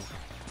dying.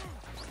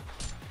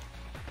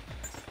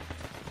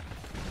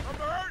 I'm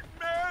hurting,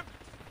 man!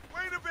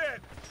 Wait a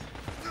bit!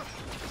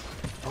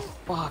 Oh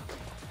fuck.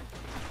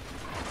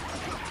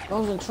 I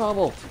was in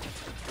trouble.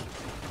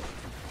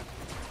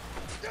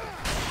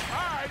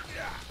 Alright!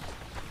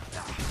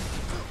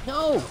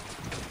 No!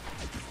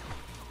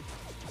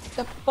 Get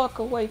the fuck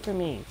away from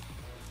me.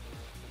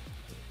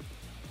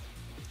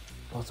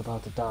 I was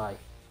about to die.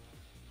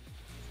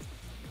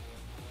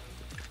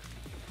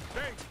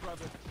 Thanks,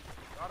 brother.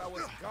 Thought I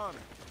was gone.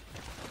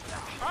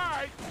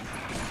 Alright!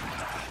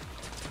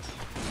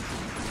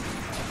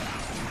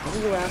 What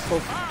are you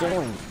assholes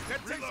doing?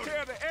 That takes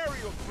care of the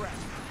aerial threat.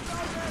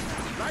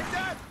 Like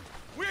that?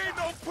 We ain't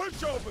no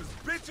pushovers,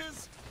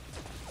 bitches!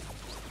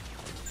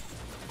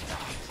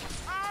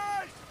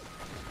 Alright!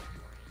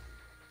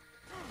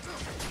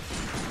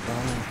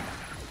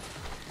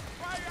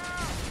 Fire!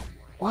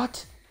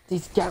 What?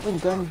 These Gatling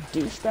gun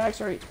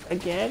douchebags are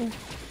again?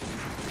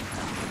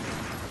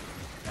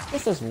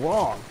 This is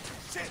wrong.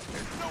 Shit,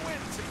 there's no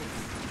end to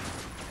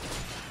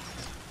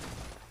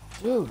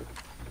this. Dude.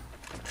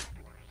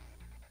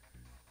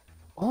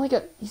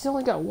 He's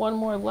only got one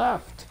more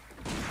left.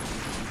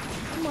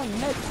 One more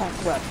med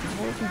pack left. He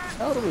will be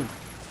totally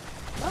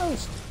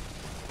toast.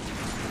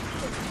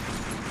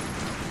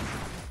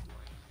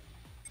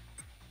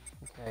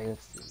 Okay,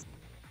 let's see.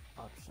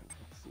 Option.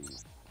 Let's see.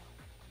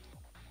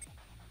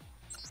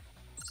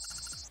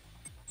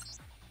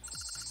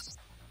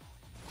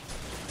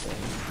 Okay.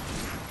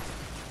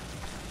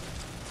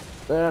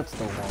 That's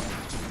the one.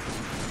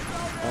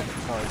 I can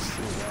probably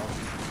see well.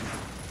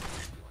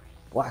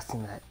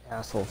 Blasting that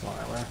asshole's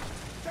armor.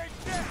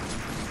 Take that!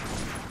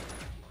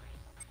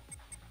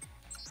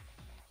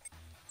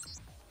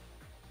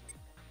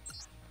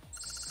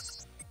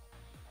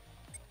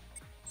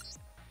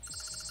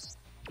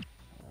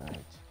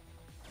 Alright.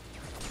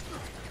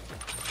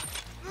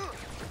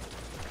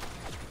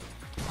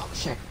 Oh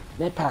shit!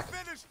 Med pack!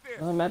 Finish this!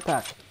 Another med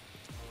pack!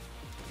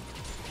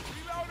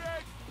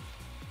 Reloading!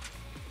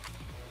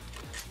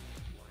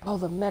 Oh,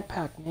 the med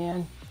pack,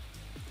 man!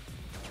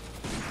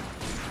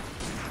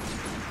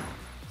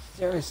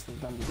 Seriously,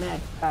 the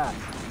med pack!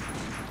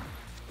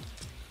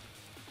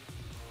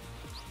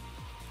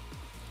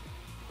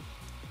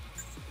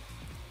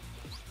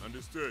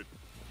 Understood.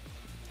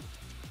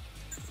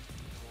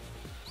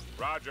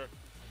 Roger.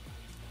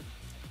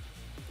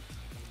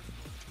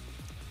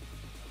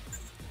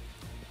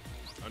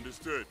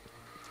 Understood.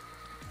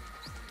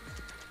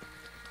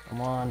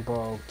 Come on,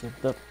 bro.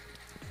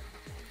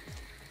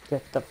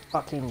 Get the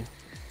fucking...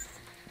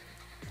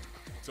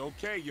 It's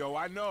okay, yo,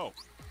 I know.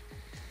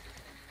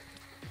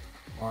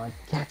 Come on,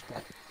 get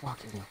that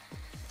fucking...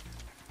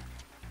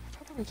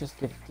 How do we just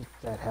get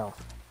that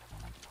health?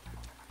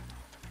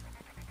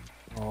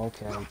 Oh,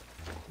 okay.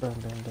 Dun,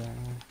 dun,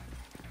 dun.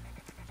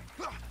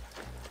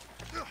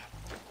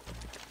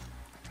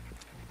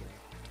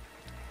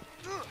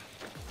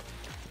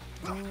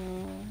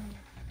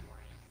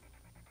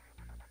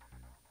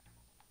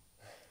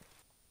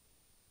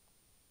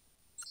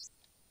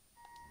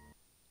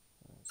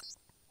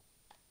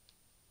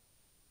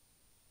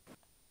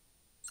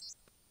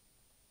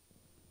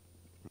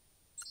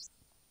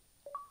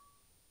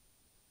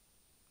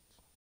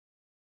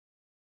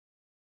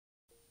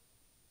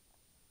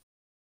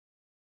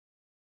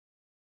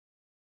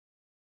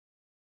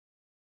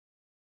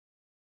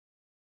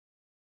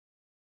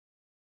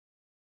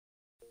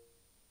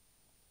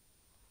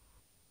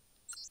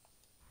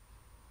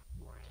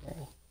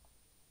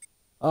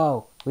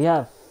 Oh, we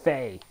have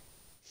Faye.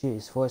 She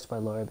is voiced by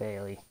Laura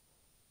Bailey.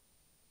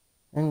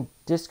 And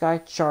this guy,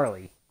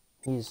 Charlie.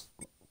 He's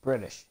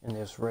British. And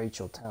there's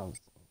Rachel Townsend.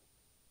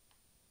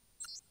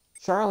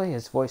 Charlie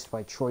is voiced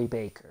by Troy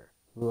Baker,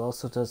 who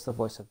also does the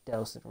voice of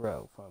Delson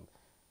Rowe from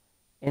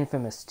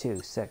Infamous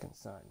 2: Second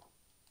Son.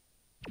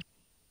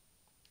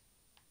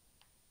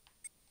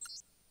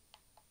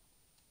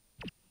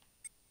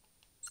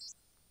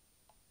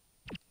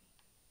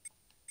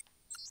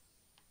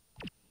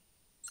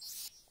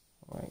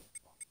 Alright.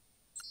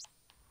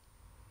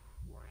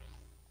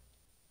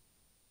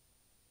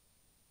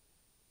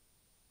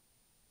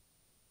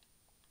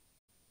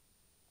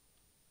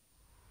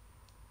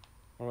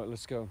 Alright,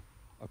 let's go.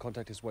 Our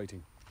contact is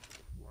waiting.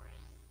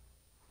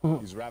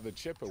 He's rather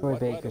chipper. Troy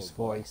Baker's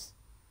voice.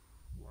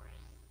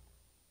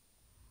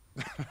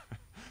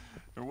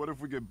 And what if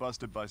we get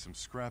busted by some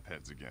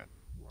scrapheads again?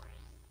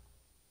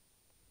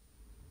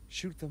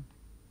 Shoot them.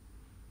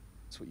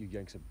 That's what you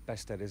Yanks are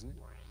best at, isn't it?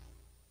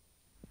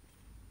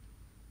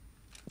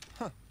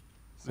 Huh.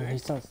 See? He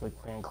sounds like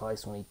Van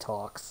Cleist when he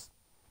talks.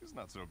 He's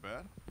not so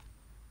bad.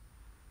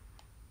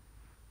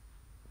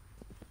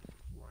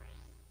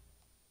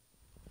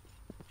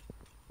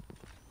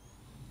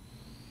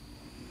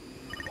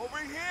 Over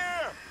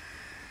here!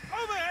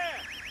 Over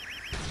here!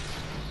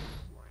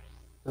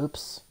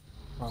 Oops.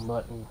 Wrong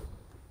button.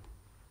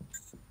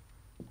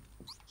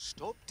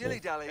 Stop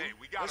dilly-dallying. Hey,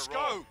 we gotta Let's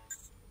roll. go.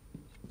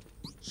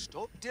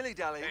 Stop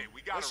dilly-dallying. Hey,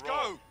 we gotta Let's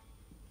roll. go.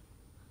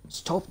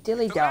 Stop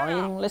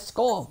dilly-dallying, let's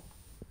go!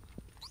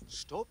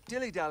 Stop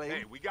dilly-dallying.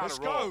 Hey, we gotta Let's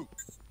roll. go.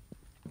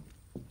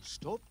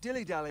 Stop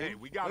dilly-dallying. Hey,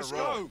 we gotta Let's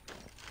roll. go.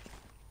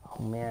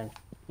 Oh man.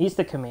 He's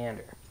the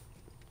commander.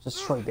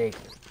 Just Troy Baker.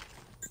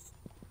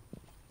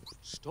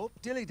 Stop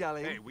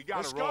dilly-dallying. Hey, we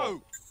gotta Let's roll.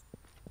 go.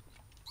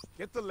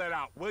 Get the lead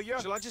out, will ya?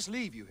 Shall I just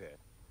leave you here?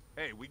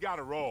 Hey, we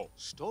gotta roll.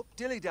 Stop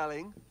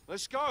dilly-dallying.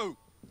 Let's go.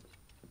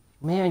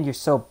 Man, you're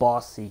so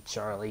bossy,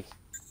 Charlie.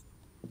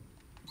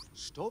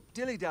 Stop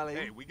dilly-dallying.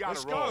 Hey, we gotta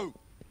Let's roll.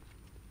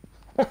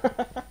 go.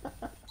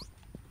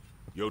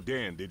 Yo,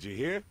 Dan, did you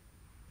hear?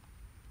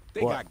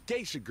 They What? got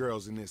geisha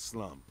girls in this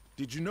slum.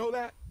 Did you know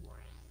that?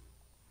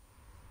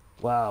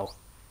 Wow.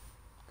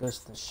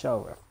 Ghost in the Shell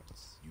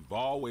reference. You've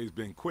always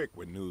been quick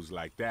with news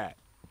like that.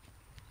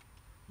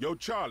 Yo,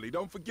 Charlie,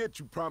 don't forget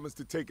you promised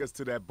to take us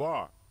to that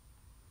bar.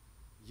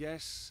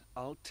 Yes,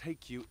 I'll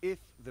take you if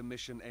the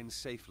mission ends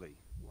safely.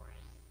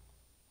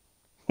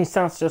 He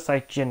sounds just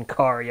like Jin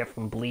Karya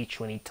from Bleach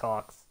when he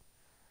talks.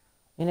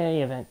 In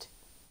any event,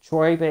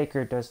 Troy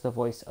Baker does the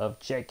voice of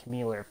Jake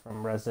Mueller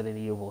from Resident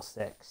Evil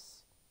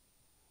 6.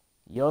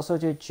 He also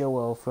did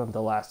Joel from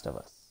The Last of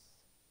Us.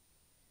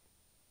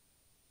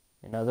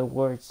 In other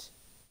words,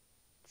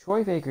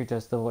 Troy Baker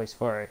does the voice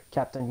for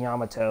Captain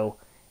Yamato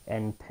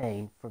and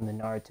Pain from the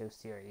Naruto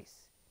series.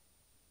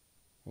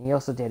 And he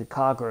also did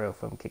Kagero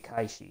from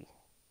Kakashi.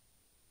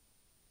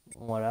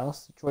 And what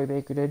else Troy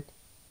Baker did?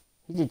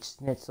 He did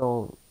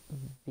Schnitzel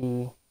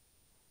v.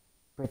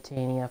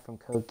 Britannia from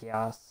Code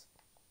Geass.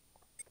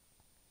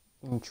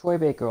 And Troy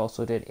Baker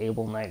also did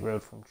Abel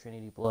Nightroad from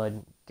Trinity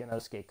Blood,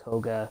 Genosuke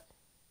Koga,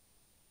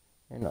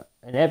 and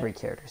every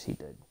character he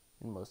did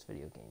in most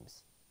video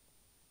games.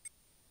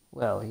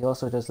 Well, he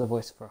also does the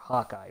voice for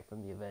Hawkeye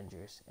from the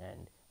Avengers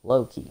and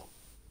Loki.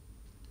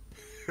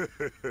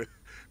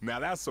 Now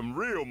that's some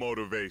real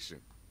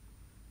motivation.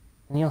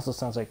 And he also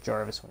sounds like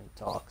Jarvis when he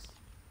talks.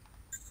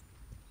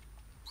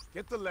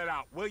 Get the lead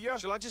out, will ya?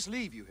 Shall I just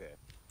leave you here?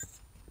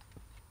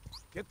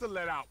 Get the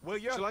lead out, will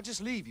ya? Shall I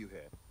just leave you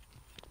here?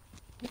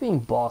 You're being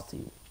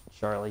bossy,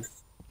 Charlie.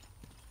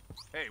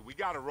 Hey, we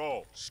gotta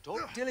roll.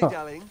 Stop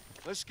dilly-dallying.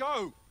 Let's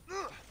go.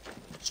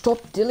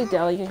 Stop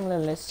dilly-dallying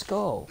and let's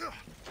go.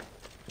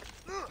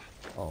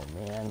 Oh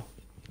man.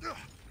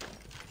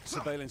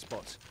 Surveillance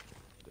bots.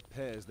 The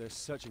pairs, they're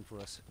searching for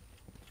us.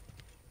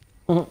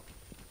 No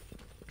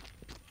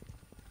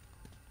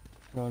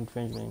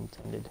infringement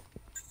intended.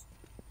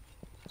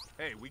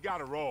 Hey, we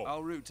gotta roll.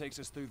 Our route takes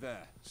us through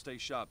there. Stay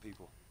sharp,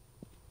 people.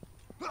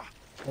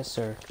 Yes,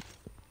 sir.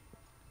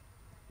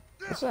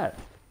 What's that?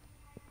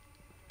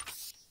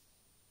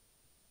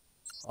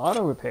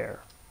 Auto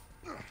repair.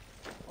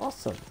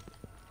 Awesome.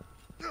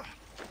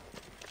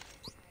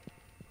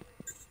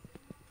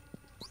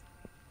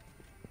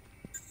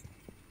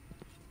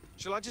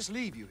 Shall I just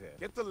leave you here?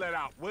 Get the lead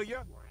out, will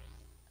ya?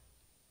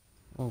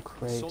 Oh,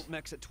 great. Assault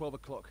mechs at 12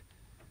 o'clock.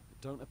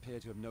 Don't appear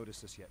to have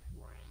noticed us yet.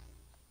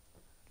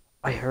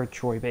 I heard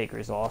Troy Baker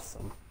is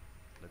awesome.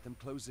 Let them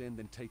close in,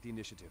 then take the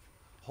initiative.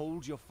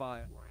 Hold your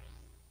fire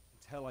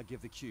until I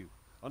give the cue.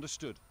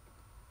 Understood?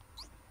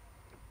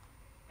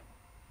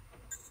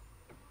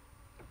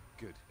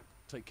 Good.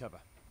 Take cover.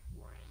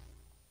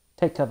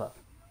 Take cover.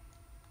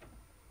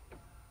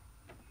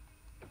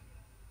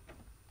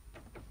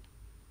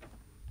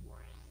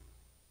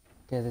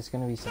 Okay, there's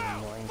gonna be some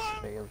annoying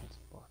surveillance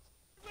bots.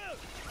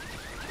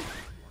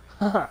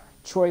 Haha!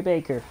 Troy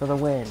Baker for the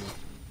win.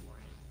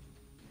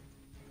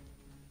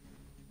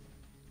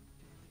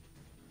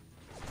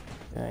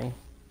 Okay.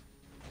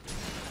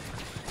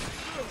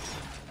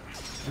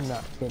 I'm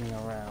not kidding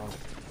around.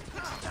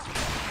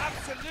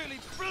 Absolutely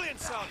brilliant,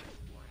 son.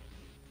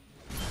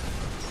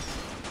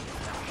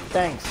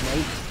 Thanks,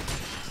 mate.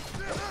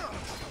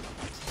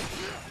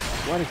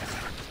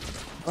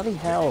 Bloody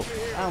hell.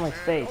 Out of my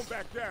face.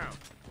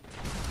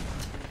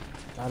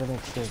 Gotta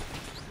make sure.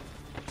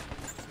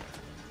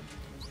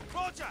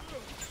 Roger!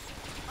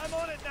 I'm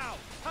on it now.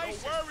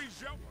 Patience. No worries,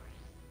 Joe.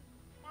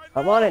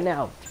 I'm on it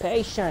now.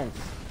 Patience.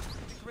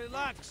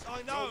 Relax,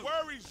 I know. No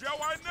worries, Joe,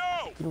 I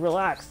know.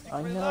 Relax.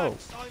 I know.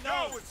 Relax, I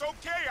know. No, it's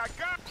okay, I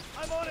got it.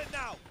 I'm on it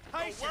now.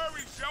 Patience. No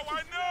worries, Joe,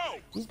 I know.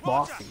 He's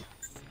bossy.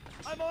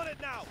 I'm on it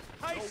now.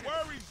 Patience. No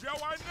worries, Joe,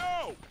 I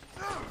know.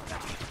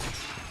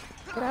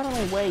 Get out of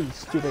my way, you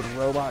stupid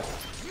robot.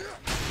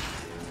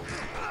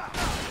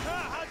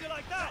 How'd you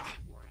like that?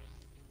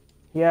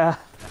 Yeah,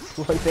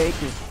 Roy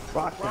Baker's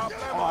rocking.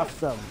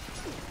 Awesome.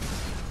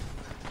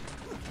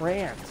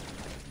 Rant.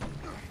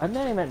 I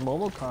met him at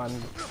MomoCon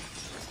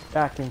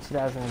back in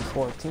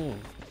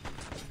 2014.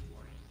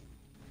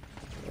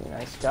 Really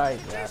nice guy,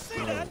 if you ask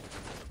me.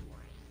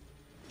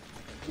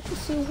 Did you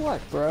see what,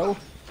 bro?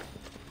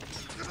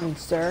 I mean,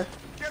 sir.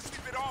 Guess we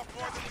bit off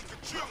more than we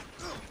could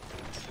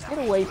chew.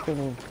 Get away from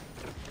me.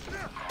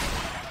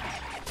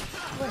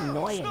 You're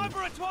annoying.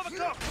 Sniper at 12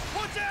 o'clock.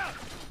 Watch out!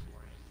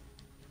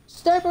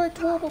 Sniper at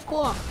 12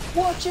 o'clock!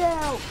 Watch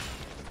out!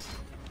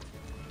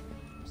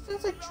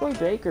 Sounds like Troy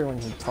Baker when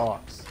he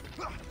talks.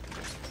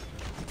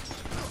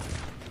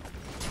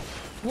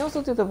 He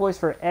also did the voice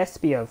for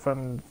Espia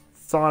from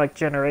Sonic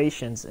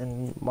Generations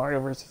and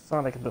Mario vs.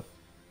 Sonic at the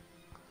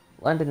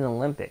London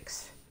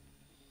Olympics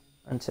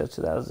until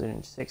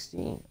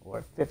 2016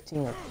 or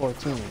 15 or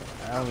 14.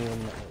 I don't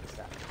even know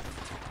exactly.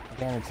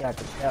 Again, it's hard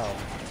to tell.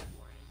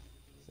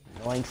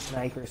 This annoying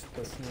sniper's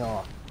pissing me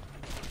off.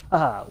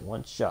 Ah,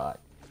 one shot.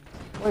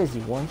 What is he,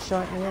 one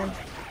shot, man?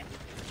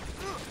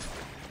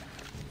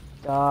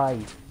 Die.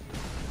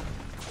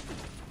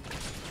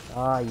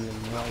 Die, you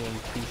annoying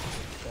piece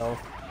of self.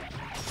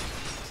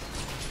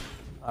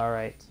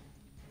 Alright.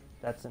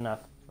 That's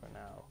enough for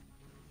now.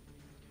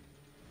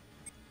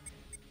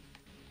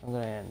 I'm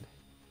gonna end.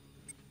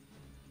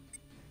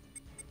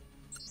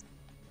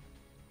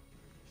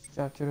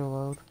 Structure to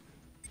load.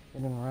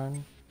 Hit and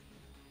run.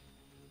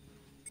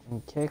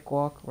 And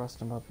cakewalk,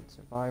 rust him up, and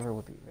survivor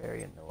would be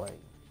very annoying.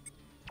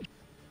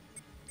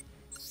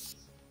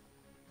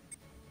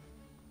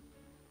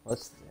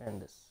 Let's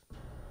end this.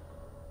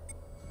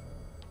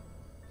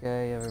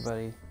 Okay,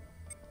 everybody.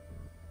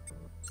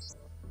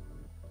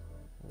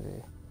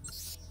 Okay.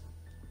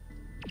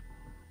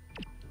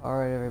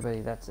 Alright,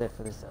 everybody, that's it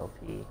for this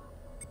LP.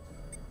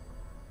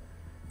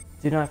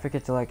 Do not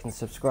forget to like and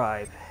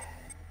subscribe.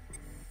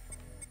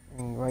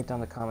 And write down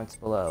the comments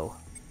below.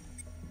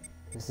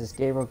 This is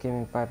Gabriel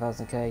Gaming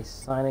 5000K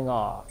signing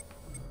off.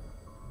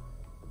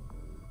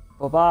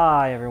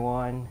 Bye-bye,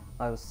 everyone.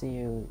 I will see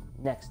you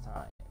next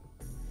time.